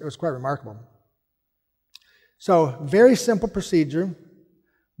was quite remarkable. So very simple procedure,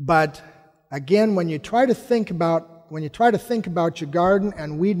 but again, when you try to think about your garden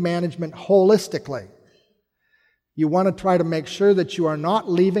and weed management holistically, you want to try to make sure that you are not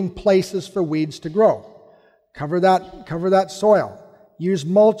leaving places for weeds to grow. Cover that soil. Use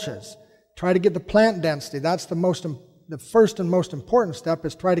mulches. Try to get the plant density. That's the first and most important step,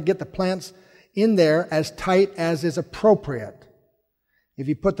 is try to get the plants in there as tight as is appropriate. If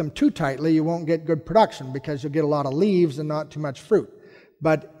you put them too tightly, you won't get good production because you'll get a lot of leaves and not too much fruit.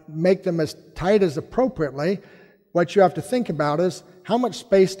 But make them as tight as appropriately. What you have to think about is, how much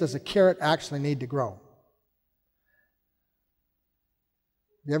space does a carrot actually need to grow?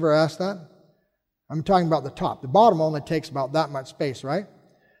 You ever asked that? I'm talking about the top. The bottom only takes about that much space, right?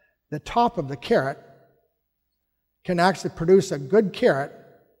 The top of the carrot can actually produce a good carrot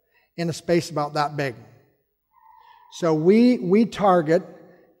in a space about that big. So we target,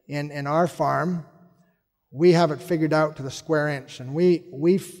 in our farm, we have it figured out to the square inch, and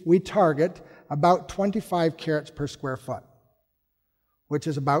we target about 25 carrots per square foot, which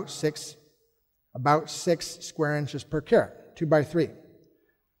is about six square inches per carrot, 2 by 3.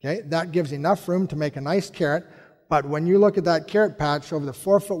 Okay, that gives enough room to make a nice carrot, but when you look at that carrot patch over the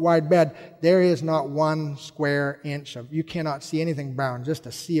 4-foot wide bed, there is not 1 square inch of, you cannot see anything brown, just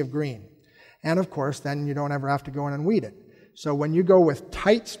a sea of green. And of course, then you don't ever have to go in and weed it. So when you go with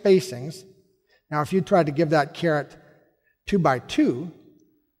tight spacings, now if you tried to give that carrot 2 by 2,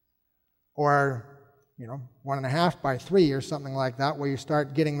 or 1.5 by 3 or something like that, where you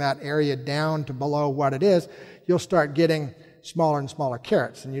start getting that area down to below what it is, you'll start getting smaller and smaller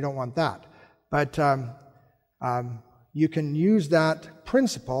carrots, and you don't want that. But you can use that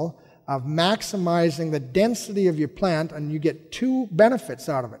principle of maximizing the density of your plant, and you get 2 benefits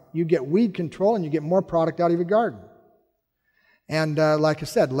out of it. You get weed control, and you get more product out of your garden. And like I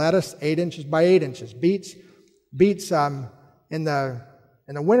said, lettuce 8 inches by 8 inches. Beets in the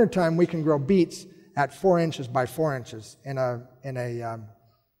wintertime we can grow beets at 4 inches by 4 inches in a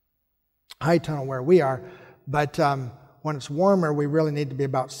high tunnel where we are. But when it's warmer, we really need to be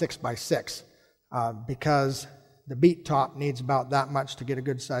about 6 by 6 because the beet top needs about that much to get a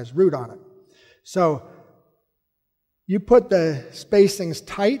good sized root on it. So you put the spacings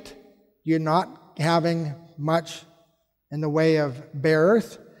tight, you're not having much in the way of bare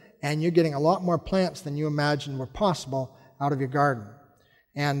earth, and you're getting a lot more plants than you imagined were possible out of your garden.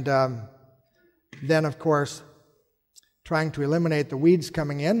 And then, of course, trying to eliminate the weeds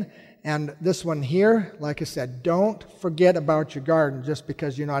coming in. And this one here, like I said, don't forget about your garden just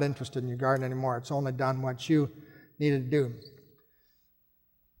because you're not interested in your garden anymore. It's only done what you needed to do.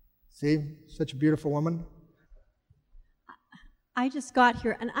 See, such a beautiful woman. I just got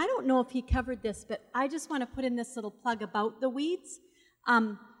here, and I don't know if he covered this, but I just want to put in this little plug about the weeds.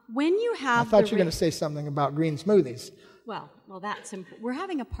 When you have, I thought you were going to say something about green smoothies. Well, that's we're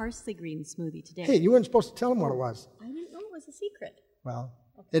having a parsley green smoothie today. Hey, you weren't supposed to tell them what it was. I didn't know it was a secret. Well,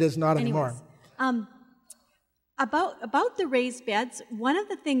 okay. It is not anymore. About the raised beds, one of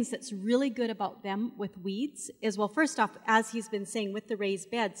the things that's really good about them with weeds is, well, first off, as he's been saying, with the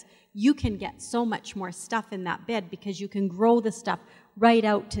raised beds, you can get so much more stuff in that bed because you can grow the stuff right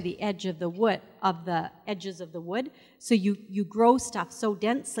out to the edge of the wood, of the edges of the wood. So you grow stuff so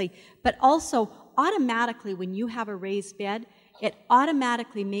densely, but also automatically when you have a raised bed, it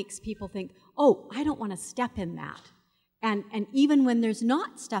automatically makes people think, oh, I don't want to step in that. And even when there's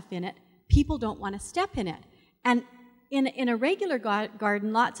not stuff in it, people don't want to step in it. And in a regular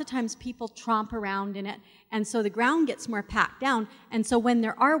garden, lots of times people tromp around in it, and so the ground gets more packed down, and so when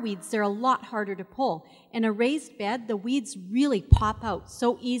there are weeds, they're a lot harder to pull. In a raised bed, the weeds really pop out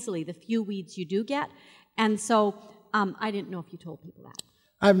so easily, the few weeds you do get, and so I didn't know if you told people that.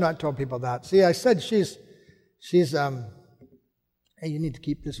 I have not told people that. See, I said she's hey, you need to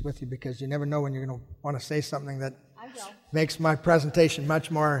keep this with you because you never know when you're going to want to say something that makes my presentation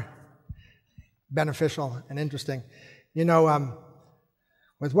much more beneficial and interesting. You know,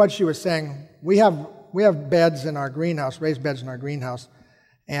 with what she was saying, we have beds in our greenhouse, raised beds in our greenhouse,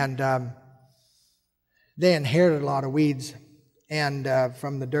 and they inherited a lot of weeds and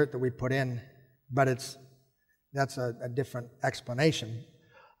from the dirt that we put in, but that's a different explanation.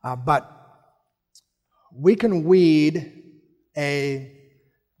 But we can weed a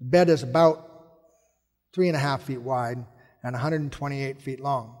bed is about 3.5 feet wide and 128 feet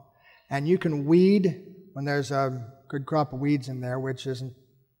long. And you can weed when there's a good crop of weeds in there, which isn't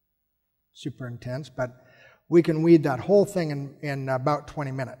super intense, but we can weed that whole thing in about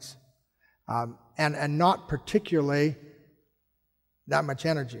 20 minutes. And not particularly that much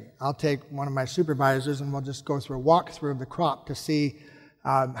energy. I'll take one of my supervisors and we'll just go through a walkthrough of the crop to see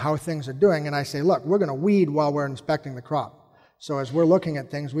how things are doing. And I say, look, we're going to weed while we're inspecting the crop. So as we're looking at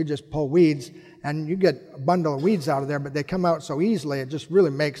things, we just pull weeds, and you get a bundle of weeds out of there, but they come out so easily, it just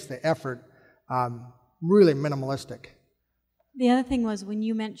really makes the effort really minimalistic. The other thing was, when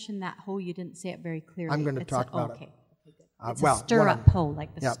you mentioned that hoe, you didn't say it very clearly. I'm going to talk about it. Okay, good. It's a stirrup hoe,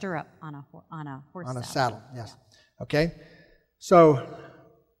 like the stirrup on a horse on a saddle. saddle, yes. Yeah. Okay, so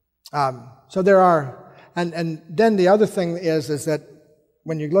there are, and then the other thing is that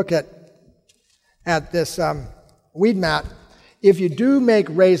when you look at this weed mat, if you do make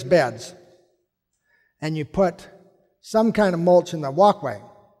raised beds and you put some kind of mulch in the walkway,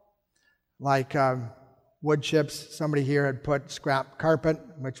 like wood chips, somebody here had put scrap carpet,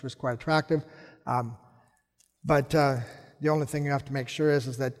 which was quite attractive, but the only thing you have to make sure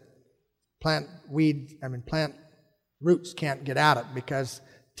is that plant roots can't get at it, because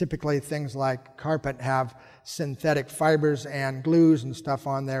typically things like carpet have synthetic fibers and glues and stuff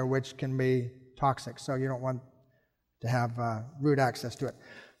on there which can be toxic, so you don't want to have root access to it.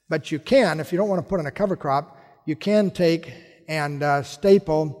 But you can, if you don't want to put in a cover crop, you can take and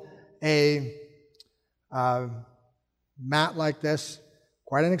staple a mat like this,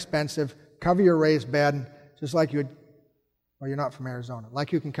 quite inexpensive, cover your raised bed, just like you would, well, you're not from Arizona,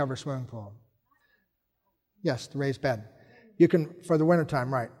 like you can cover a swimming pool. Yes, the raised bed. You can, for the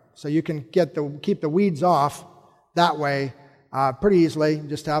wintertime, right. So you can keep the weeds off that way pretty easily.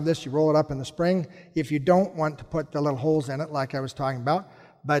 Just have this, you roll it up in the spring. If you don't want to put the little holes in it like I was talking about,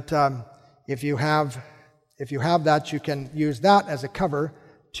 but if you have that, you can use that as a cover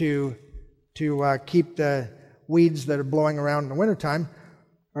to keep the weeds that are blowing around in the wintertime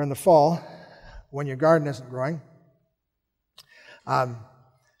or in the fall when your garden isn't growing.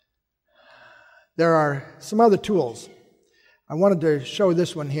 There are some other tools. I wanted to show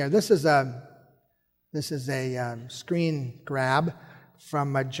this one here. This is a screen grab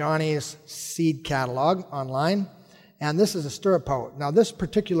from Johnny's seed catalog online, and this is a stirrup hoe. Now this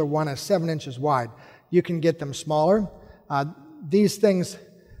particular one is 7 inches wide. You can get them smaller. These things,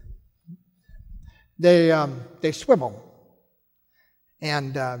 they swivel,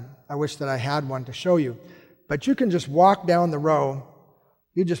 and I wish that I had one to show you. But you can just walk down the row.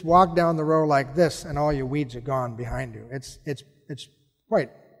 You just walk down the row like this, and all your weeds are gone behind you. It's quite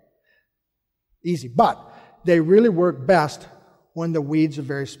easy, but they really work best when the weeds are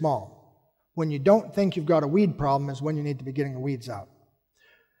very small. When you don't think you've got a weed problem is when you need to be getting the weeds out.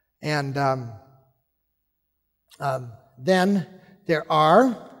 And then there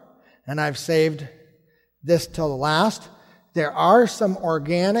are, and I've saved this till the last, there are some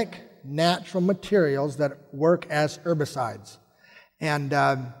organic natural materials that work as herbicides. And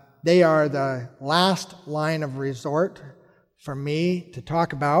they are the last line of resort for me to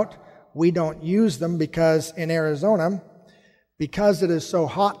talk about. We don't use them because in Arizona, because it is so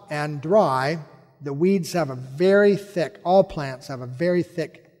hot and dry, the weeds have a very thick, all plants have a very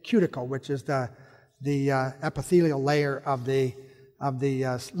thick cuticle, which is the epithelial layer of the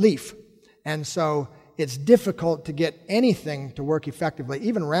leaf. And so it's difficult to get anything to work effectively.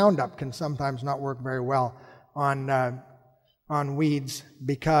 Even Roundup can sometimes not work very well on weeds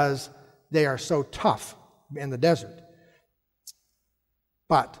because they are so tough in the desert.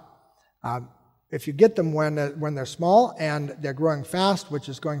 But if you get them when they're small and they're growing fast, which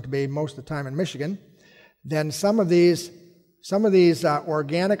is going to be most of the time in Michigan, then some of these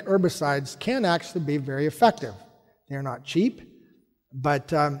organic herbicides can actually be very effective. They're not cheap.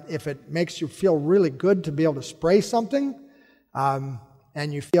 But if it makes you feel really good to be able to spray something,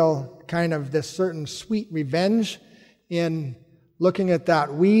 and you feel kind of this certain sweet revenge in looking at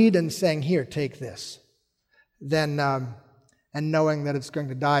that weed and saying, here, take this, then, and knowing that it's going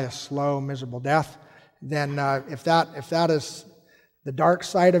to die a slow, miserable death, then if that is the dark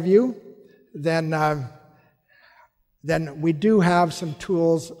side of you, then we do have some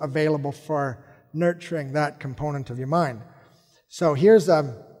tools available for nurturing that component of your mind. So here's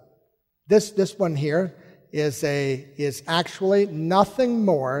this one here is actually nothing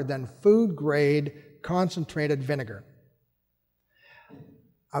more than food grade concentrated vinegar.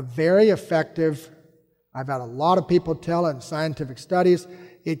 A very effective, I've had a lot of people tell in scientific studies,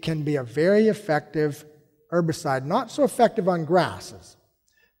 it can be a very effective herbicide, not so effective on grasses,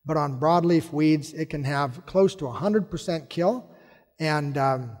 but on broadleaf weeds it can have close to 100% kill. And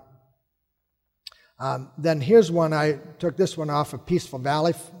then here's one, I took this one off of Peaceful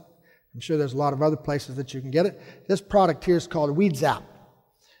Valley. I'm sure there's a lot of other places that you can get it. This product here is called Weed Zap.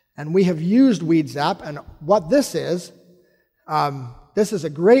 And we have used Weed Zap, and what this is a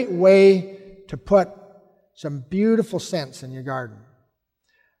great way to put some beautiful scents in your garden.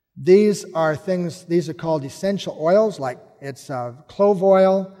 These are called essential oils, like it's clove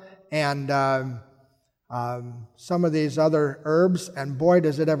oil and some of these other herbs, and boy,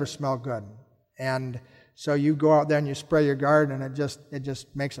 does it ever smell good. And so you go out there and you spray your garden, and it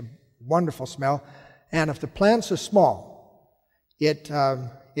just makes a wonderful smell. And if the plants are small, it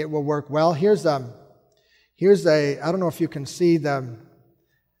will work well. Here's a I don't know if you can see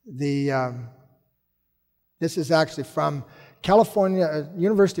this is actually from California,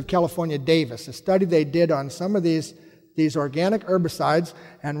 University of California, Davis, a study they did on some of these organic herbicides,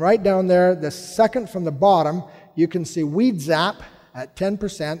 and right down there, the second from the bottom, you can see Weed Zap at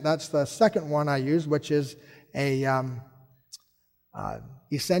 10%. That's the second one I use, which is a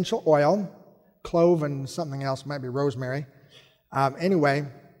essential oil, clove and something else, might be rosemary. Anyway,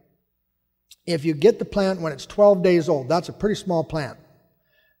 if you get the plant when it's 12 days old, that's a pretty small plant,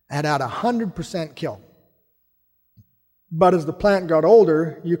 and at 100% kill. But as the plant got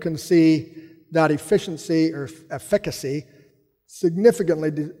older, you can see that efficiency or efficacy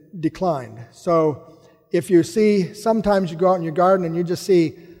significantly declined. So if you see, sometimes you go out in your garden and you just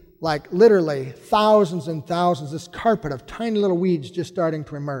see like literally thousands and thousands, this carpet of tiny little weeds just starting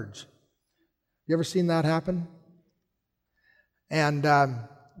to emerge. You ever seen that happen? And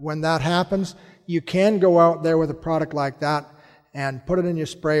when that happens, you can go out there with a product like that and put it in your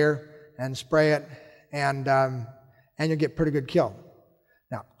sprayer and spray it, and you'll get pretty good kill.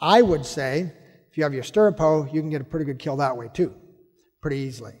 Now, I would say, if you have your stirrup hoe, you can get a pretty good kill that way too, pretty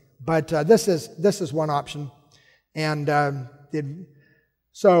easily. But this is one option, and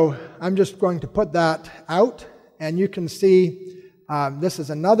so I'm just going to put that out, and you can see this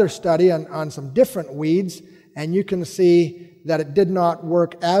is another study on some different weeds, and you can see that it did not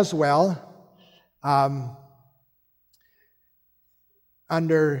work as well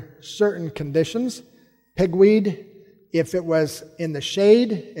under certain conditions. Pigweed, if it was in the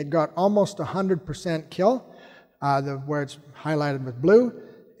shade, it got almost 100% kill, where it's highlighted with blue,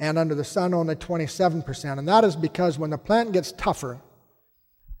 and under the sun only 27%. And that is because when the plant gets tougher,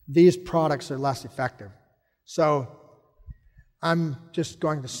 these products are less effective. So I'm just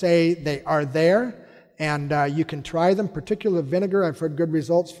going to say they are there, and you can try them, particularly vinegar I've heard good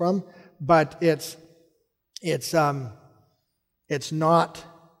results from, but you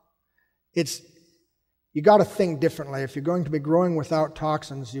got to think differently. If you're going to be growing without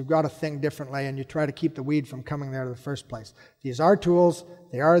toxins, you've got to think differently, and you try to keep the weed from coming there in the first place. These are tools,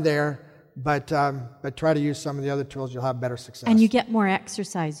 they are there, but try to use some of the other tools, you'll have better success. And you get more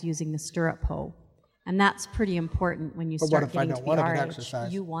exercise using the stirrup hoe, and that's pretty important when you start getting to be our age.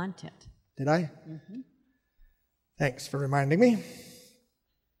 Exercise? You want it. Did I? Mm-hmm. Thanks for reminding me.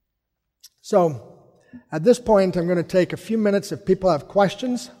 So, at this point, I'm going to take a few minutes if people have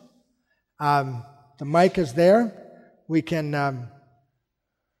questions. The mic is there. We can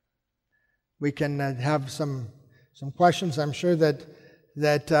have some questions. I'm sure that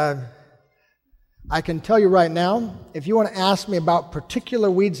I can tell you right now, if you want to ask me about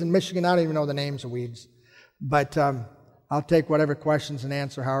particular weeds in Michigan, I don't even know the names of weeds, but I'll take whatever questions and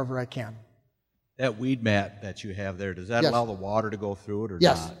answer however I can. That weed mat that you have there, does that allow the water to go through it or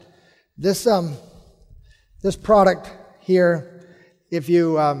not? Yes. This product here, if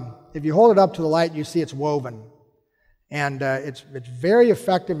you hold it up to the light, you see it's woven. And it's very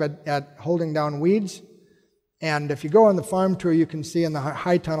effective at holding down weeds. And if you go on the farm tour, you can see in the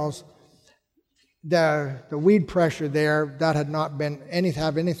high tunnels, the weed pressure there, that had not been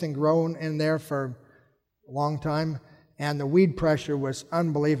have anything grown in there for a long time. and the weed pressure was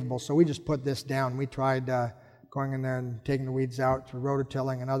unbelievable. So we just put this down. We tried going in there and taking the weeds out through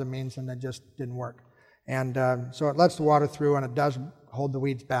rototilling and other means, and it just didn't work. And so it lets the water through, and it does hold the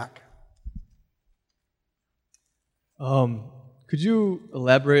weeds back. Could you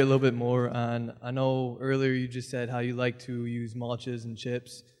elaborate a little bit more on, I know earlier you just said how you like to use mulches and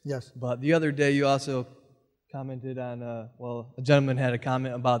chips. Yes. But the other day you also commented on, a gentleman had a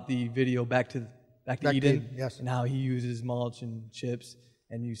comment about the video Back to Eden, yes. and how he uses mulch and chips,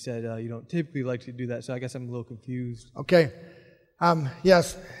 and you said you don't typically like to do that, so I guess I'm a little confused. Okay.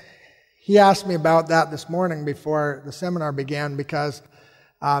 Yes, he asked me about that this morning before the seminar began, because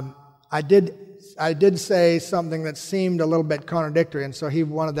I did say something that seemed a little bit contradictory, and so he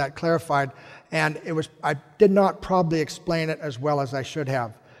wanted that clarified. And I did not probably explain it as well as I should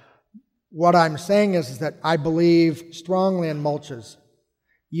have. What I'm saying is that I believe strongly in mulches.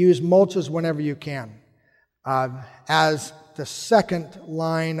 Use mulches whenever you can. As the second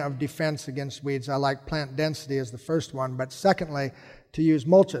line of defense against weeds, I like plant density as the first one, but secondly, to use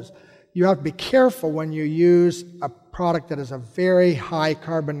mulches. You have to be careful when you use a product that has a very high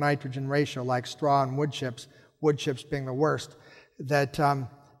carbon-nitrogen ratio, like straw and wood chips being the worst, that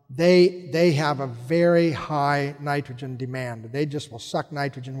they have a very high nitrogen demand. They just will suck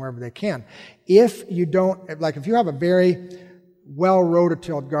nitrogen wherever they can. If you have a very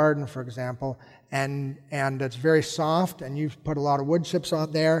well-rototilled garden, for example, and it's very soft, and you've put a lot of wood chips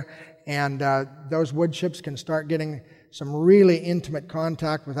on there, and those wood chips can start getting some really intimate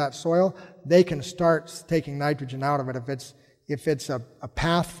contact with that soil, they can start taking nitrogen out of it. If it's a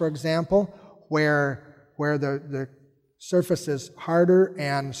path, for example, where the surface is harder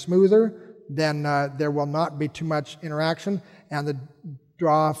and smoother, then there will not be too much interaction, and the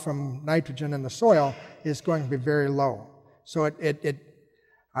draw from nitrogen in the soil is going to be very low. So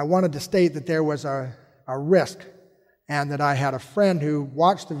I wanted to state that there was a risk, and that I had a friend who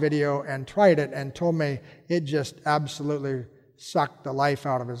watched the video and tried it and told me it just absolutely sucked the life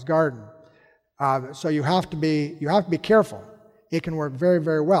out of his garden. So you have to be careful. It can work very,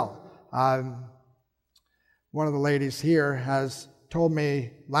 very well. One of the ladies here has told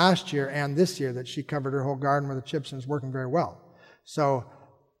me last year and this year that she covered her whole garden with the chips and it's working very well. So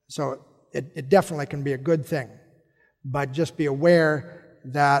it definitely can be a good thing. But just be aware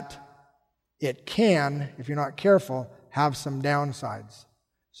that it can, if you're not careful, have some downsides.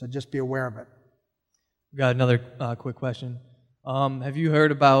 So just be aware of it. We've got another quick question. Have you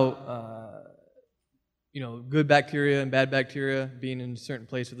heard about good bacteria and bad bacteria being in a certain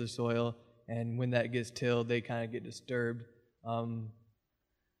place of the soil, and when that gets tilled, they kind of get disturbed?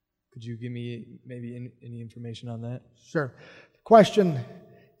 Could you give me maybe any information on that? Sure. The question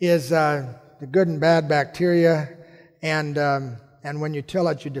is the good and bad bacteria, and when you till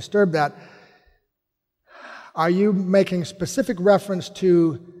it, you disturb that. Are you making specific reference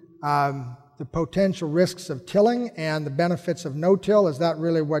to the potential risks of tilling and the benefits of no-till? Is that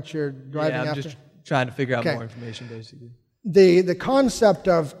really what you're driving after? Yeah, I'm just trying to figure out more information, basically. The concept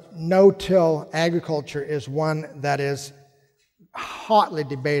of no-till agriculture is one that is hotly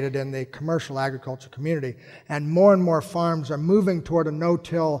debated in the commercial agriculture community, and more farms are moving toward a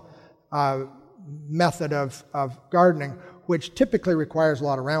no-till method of gardening, which typically requires a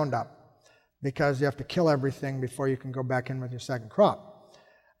lot of Roundup, because you have to kill everything before you can go back in with your second crop,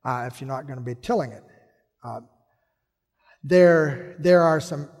 if you're not going to be tilling it. There are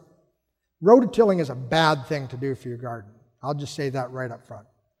some... Rototilling is a bad thing to do for your garden. I'll just say that right up front.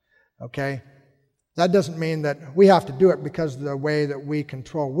 Okay? That doesn't mean that we have to do it because of the way that we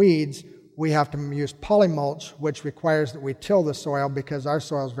control weeds. We have to use polymulch, which requires that we till the soil because our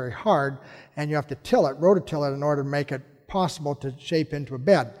soil is very hard, and you have to till it, rototill it, in order to make it possible to shape into a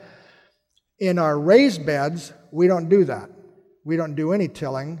bed. In our raised beds, we don't do that. We don't do any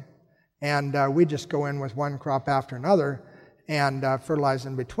tilling, and we just go in with one crop after another and fertilize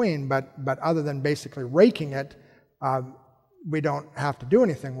in between. But other than basically raking it, we don't have to do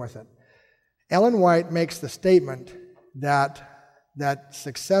anything with it. Ellen White makes the statement that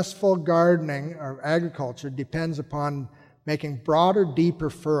successful gardening or agriculture depends upon making broader, deeper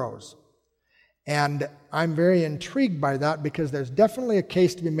furrows. And I'm very intrigued by that, because there's definitely a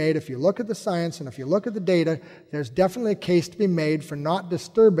case to be made. If you look at the science and if you look at the data, there's definitely a case to be made for not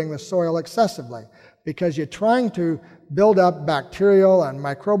disturbing the soil excessively, because you're trying to build up bacterial and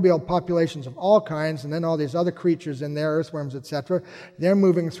microbial populations of all kinds, and then all these other creatures in there, earthworms, etc. They're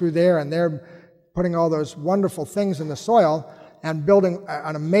moving through there, and they're putting all those wonderful things in the soil and building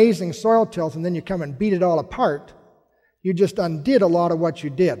an amazing soil tilth, and then you come and beat it all apart. You just undid a lot of what you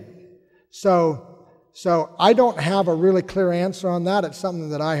did. So So I don't have a really clear answer on that. It's something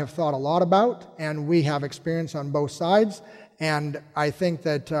that I have thought a lot about, and we have experience on both sides. And I think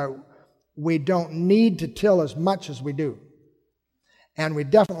that we don't need to till as much as we do. And we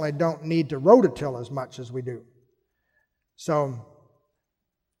definitely don't need to rototill as much as we do. So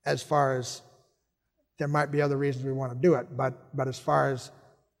as far as, there might be other reasons we want to do it, but as far as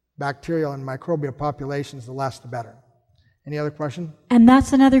bacterial and microbial populations, the less the better. Any other question? And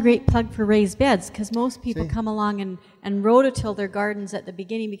that's another great plug for raised beds, because most people come along and rototill their gardens at the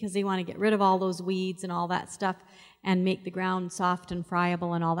beginning because they want to get rid of all those weeds and all that stuff and make the ground soft and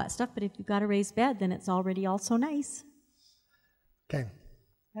friable and all that stuff. But if you've got a raised bed, then it's already also nice. Okay.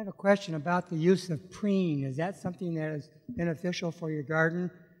 I have a question about the use of preen. Is that something that is beneficial for your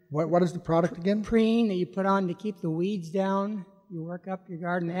garden? What is the product again? Preen that you put on to keep the weeds down. You work up your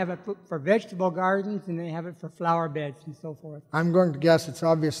garden. They have it for vegetable gardens, and they have it for flower beds and so forth. I'm going to guess it's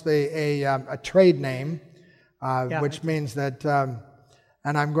obviously a trade name, which means that,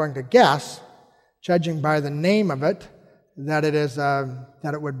 and I'm going to guess, judging by the name of it, that it is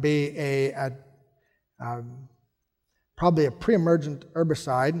that it would be probably a pre-emergent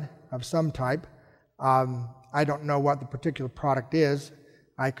herbicide of some type. I don't know what the particular product is.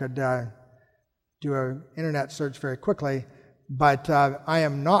 I could do an internet search very quickly, but I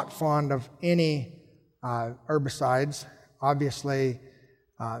am not fond of any herbicides. Obviously,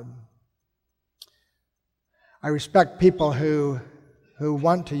 I respect people who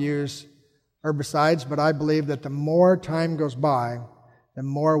want to use herbicides, but I believe that the more time goes by, the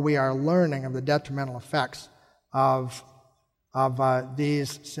more we are learning of the detrimental effects of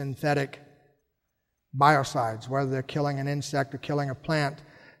these synthetic biocides, whether they're killing an insect or killing a plant.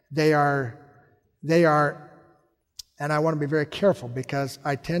 They are, and I want to be very careful because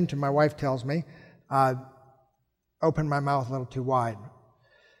I tend to, my wife tells me, open my mouth a little too wide.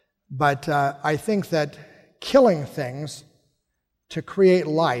 But I think that killing things to create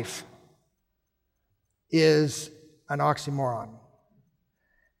life is an oxymoron.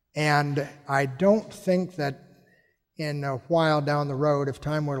 And I don't think that in a while down the road, if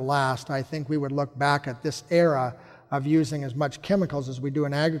time were to last, I think we would look back at this era of using as much chemicals as we do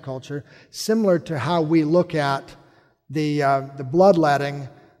in agriculture, similar to how we look at the bloodletting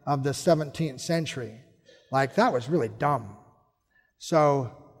of the 17th century. Like, that was really dumb.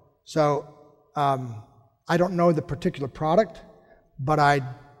 So I don't know the particular product, but I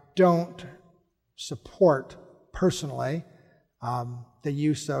don't support personally the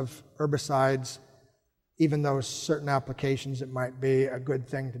use of herbicides, even though certain applications it might be a good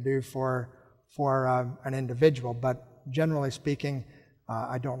thing to do for an individual. But generally speaking,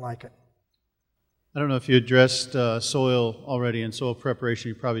 I don't like it. I don't know if you addressed soil already and soil preparation.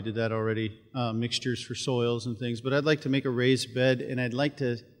 You probably did that already, mixtures for soils and things. But I'd like to make a raised bed, and I'd like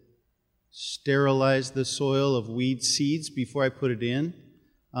to sterilize the soil of weed seeds before I put it in.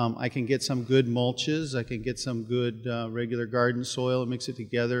 I can get some good mulches. I can get some good regular garden soil and mix it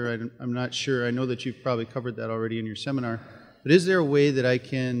together. I'm not sure. I know that you've probably covered that already in your seminar. But is there a way that I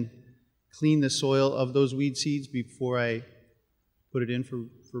can clean the soil of those weed seeds before I put it in for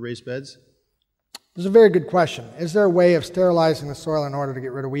raised beds? This is a very good question. Is there a way of sterilizing the soil in order to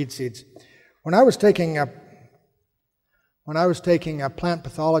get rid of weed seeds? When I was taking plant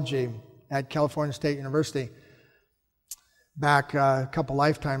pathology at California State University back a couple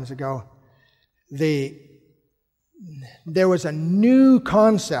lifetimes ago, there was a new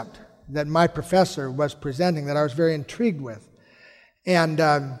concept that my professor was presenting that I was very intrigued with. And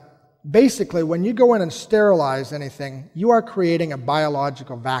basically, when you go in and sterilize anything, you are creating a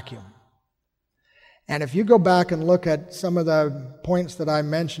biological vacuum. And if you go back and look at some of the points that I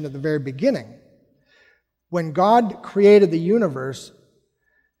mentioned at the very beginning, when God created the universe,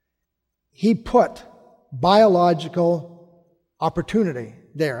 He put biological opportunity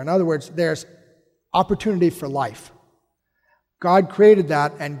there. In other words, there's opportunity for life. God created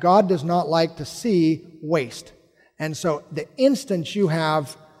that, and God does not like to see waste. And so the instant you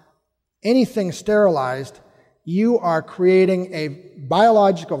have anything sterilized, you are creating a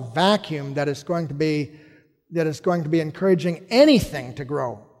biological vacuum that is going to be encouraging anything to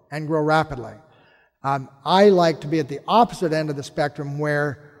grow and grow rapidly. I like to be at the opposite end of the spectrum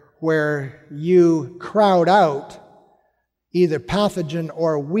where you crowd out either pathogen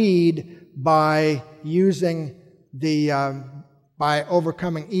or weed by using by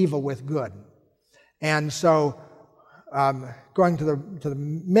overcoming evil with good. And so going to the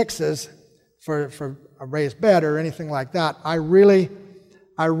mixes for a raised bed or anything like that, I really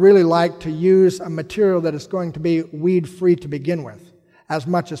like to use a material that is going to be weed-free to begin with, as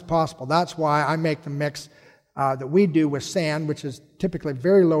much as possible. That's why I make the mix that we do with sand, which is typically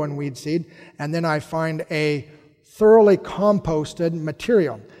very low in weed seed, and then I find a thoroughly composted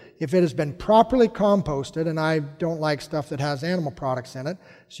material. If it has been properly composted, and I don't like stuff that has animal products in it,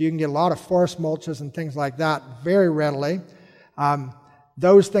 so you can get a lot of forest mulches and things like that very readily.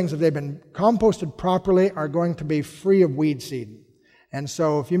 Those things, if they've been composted properly, are going to be free of weed seed. And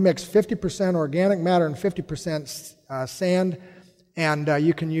so if you mix 50% organic matter and 50% sand, and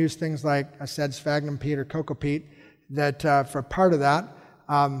you can use things like, I said, sphagnum peat or cocoa peat, that for part of that,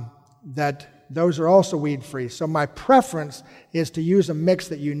 that those are also weed-free. So my preference is to use a mix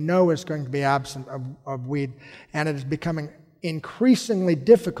that you know is going to be absent of weed, and it is becoming increasingly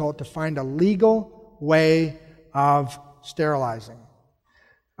difficult to find a legal way of sterilizing.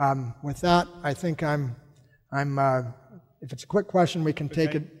 With that, I think I'm if it's a quick question, we can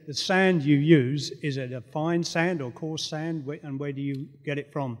take it. The sand you use, is it a fine sand or coarse sand, and where do you get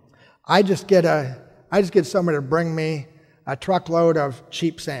it from? I just get somebody to bring me a truckload of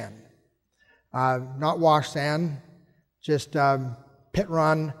cheap sand, not wash sand, just pit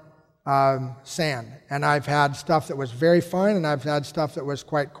run sand. And I've had stuff that was very fine, and I've had stuff that was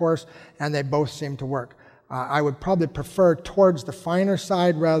quite coarse, and they both seem to work. I would probably prefer towards the finer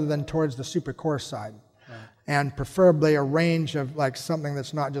side rather than towards the super coarse side. And preferably a range of like something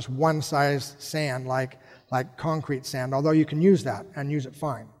that's not just one size sand like concrete sand, although you can use that and use it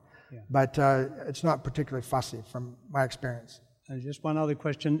fine. Yeah. But it's not particularly fussy from my experience. And just one other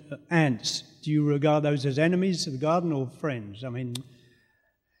question. Ants, do you regard those as enemies of the garden or friends? I mean,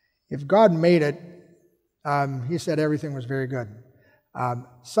 if God made it, He said everything was very good.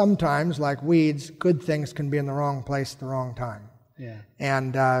 Sometimes, like weeds, good things can be in the wrong place at the wrong time. Yeah.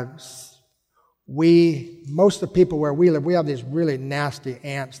 And most of the people where we live, we have these really nasty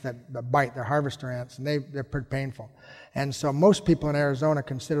ants that bite. They're harvester ants, and they're pretty painful. And so most people in Arizona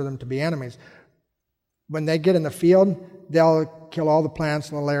consider them to be enemies. When they get in the field, they'll kill all the plants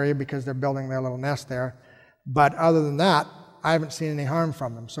in the little area because they're building their little nest there. But other than that, I haven't seen any harm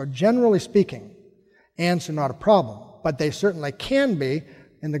from them. So generally speaking, ants are not a problem. But they certainly can be.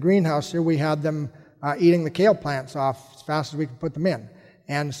 In the greenhouse here, we had them eating the kale plants off as fast as we could put them in.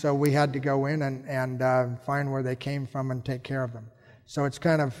 And so we had to go in and find where they came from and take care of them. So it's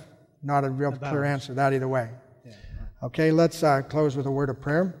kind of not a real clear answer to that either way. Yeah. Okay, let's close with a word of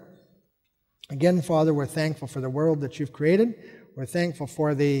prayer. Again, Father, we're thankful for the world that you've created. We're thankful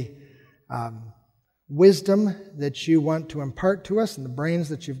for the wisdom that you want to impart to us and the brains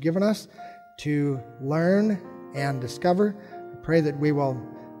that you've given us to learn and discover. I pray that we will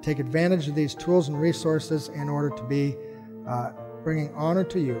take advantage of these tools and resources in order to be bringing honor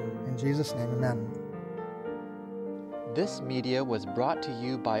to you. In Jesus' name, amen. This media was brought to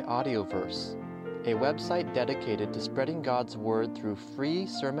you by Audioverse, a website dedicated to spreading God's Word through free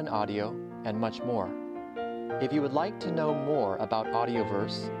sermon audio and much more. If you would like to know more about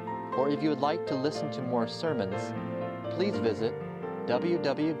Audioverse, or if you would like to listen to more sermons, please visit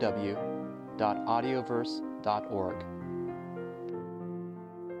www.audioverse.org.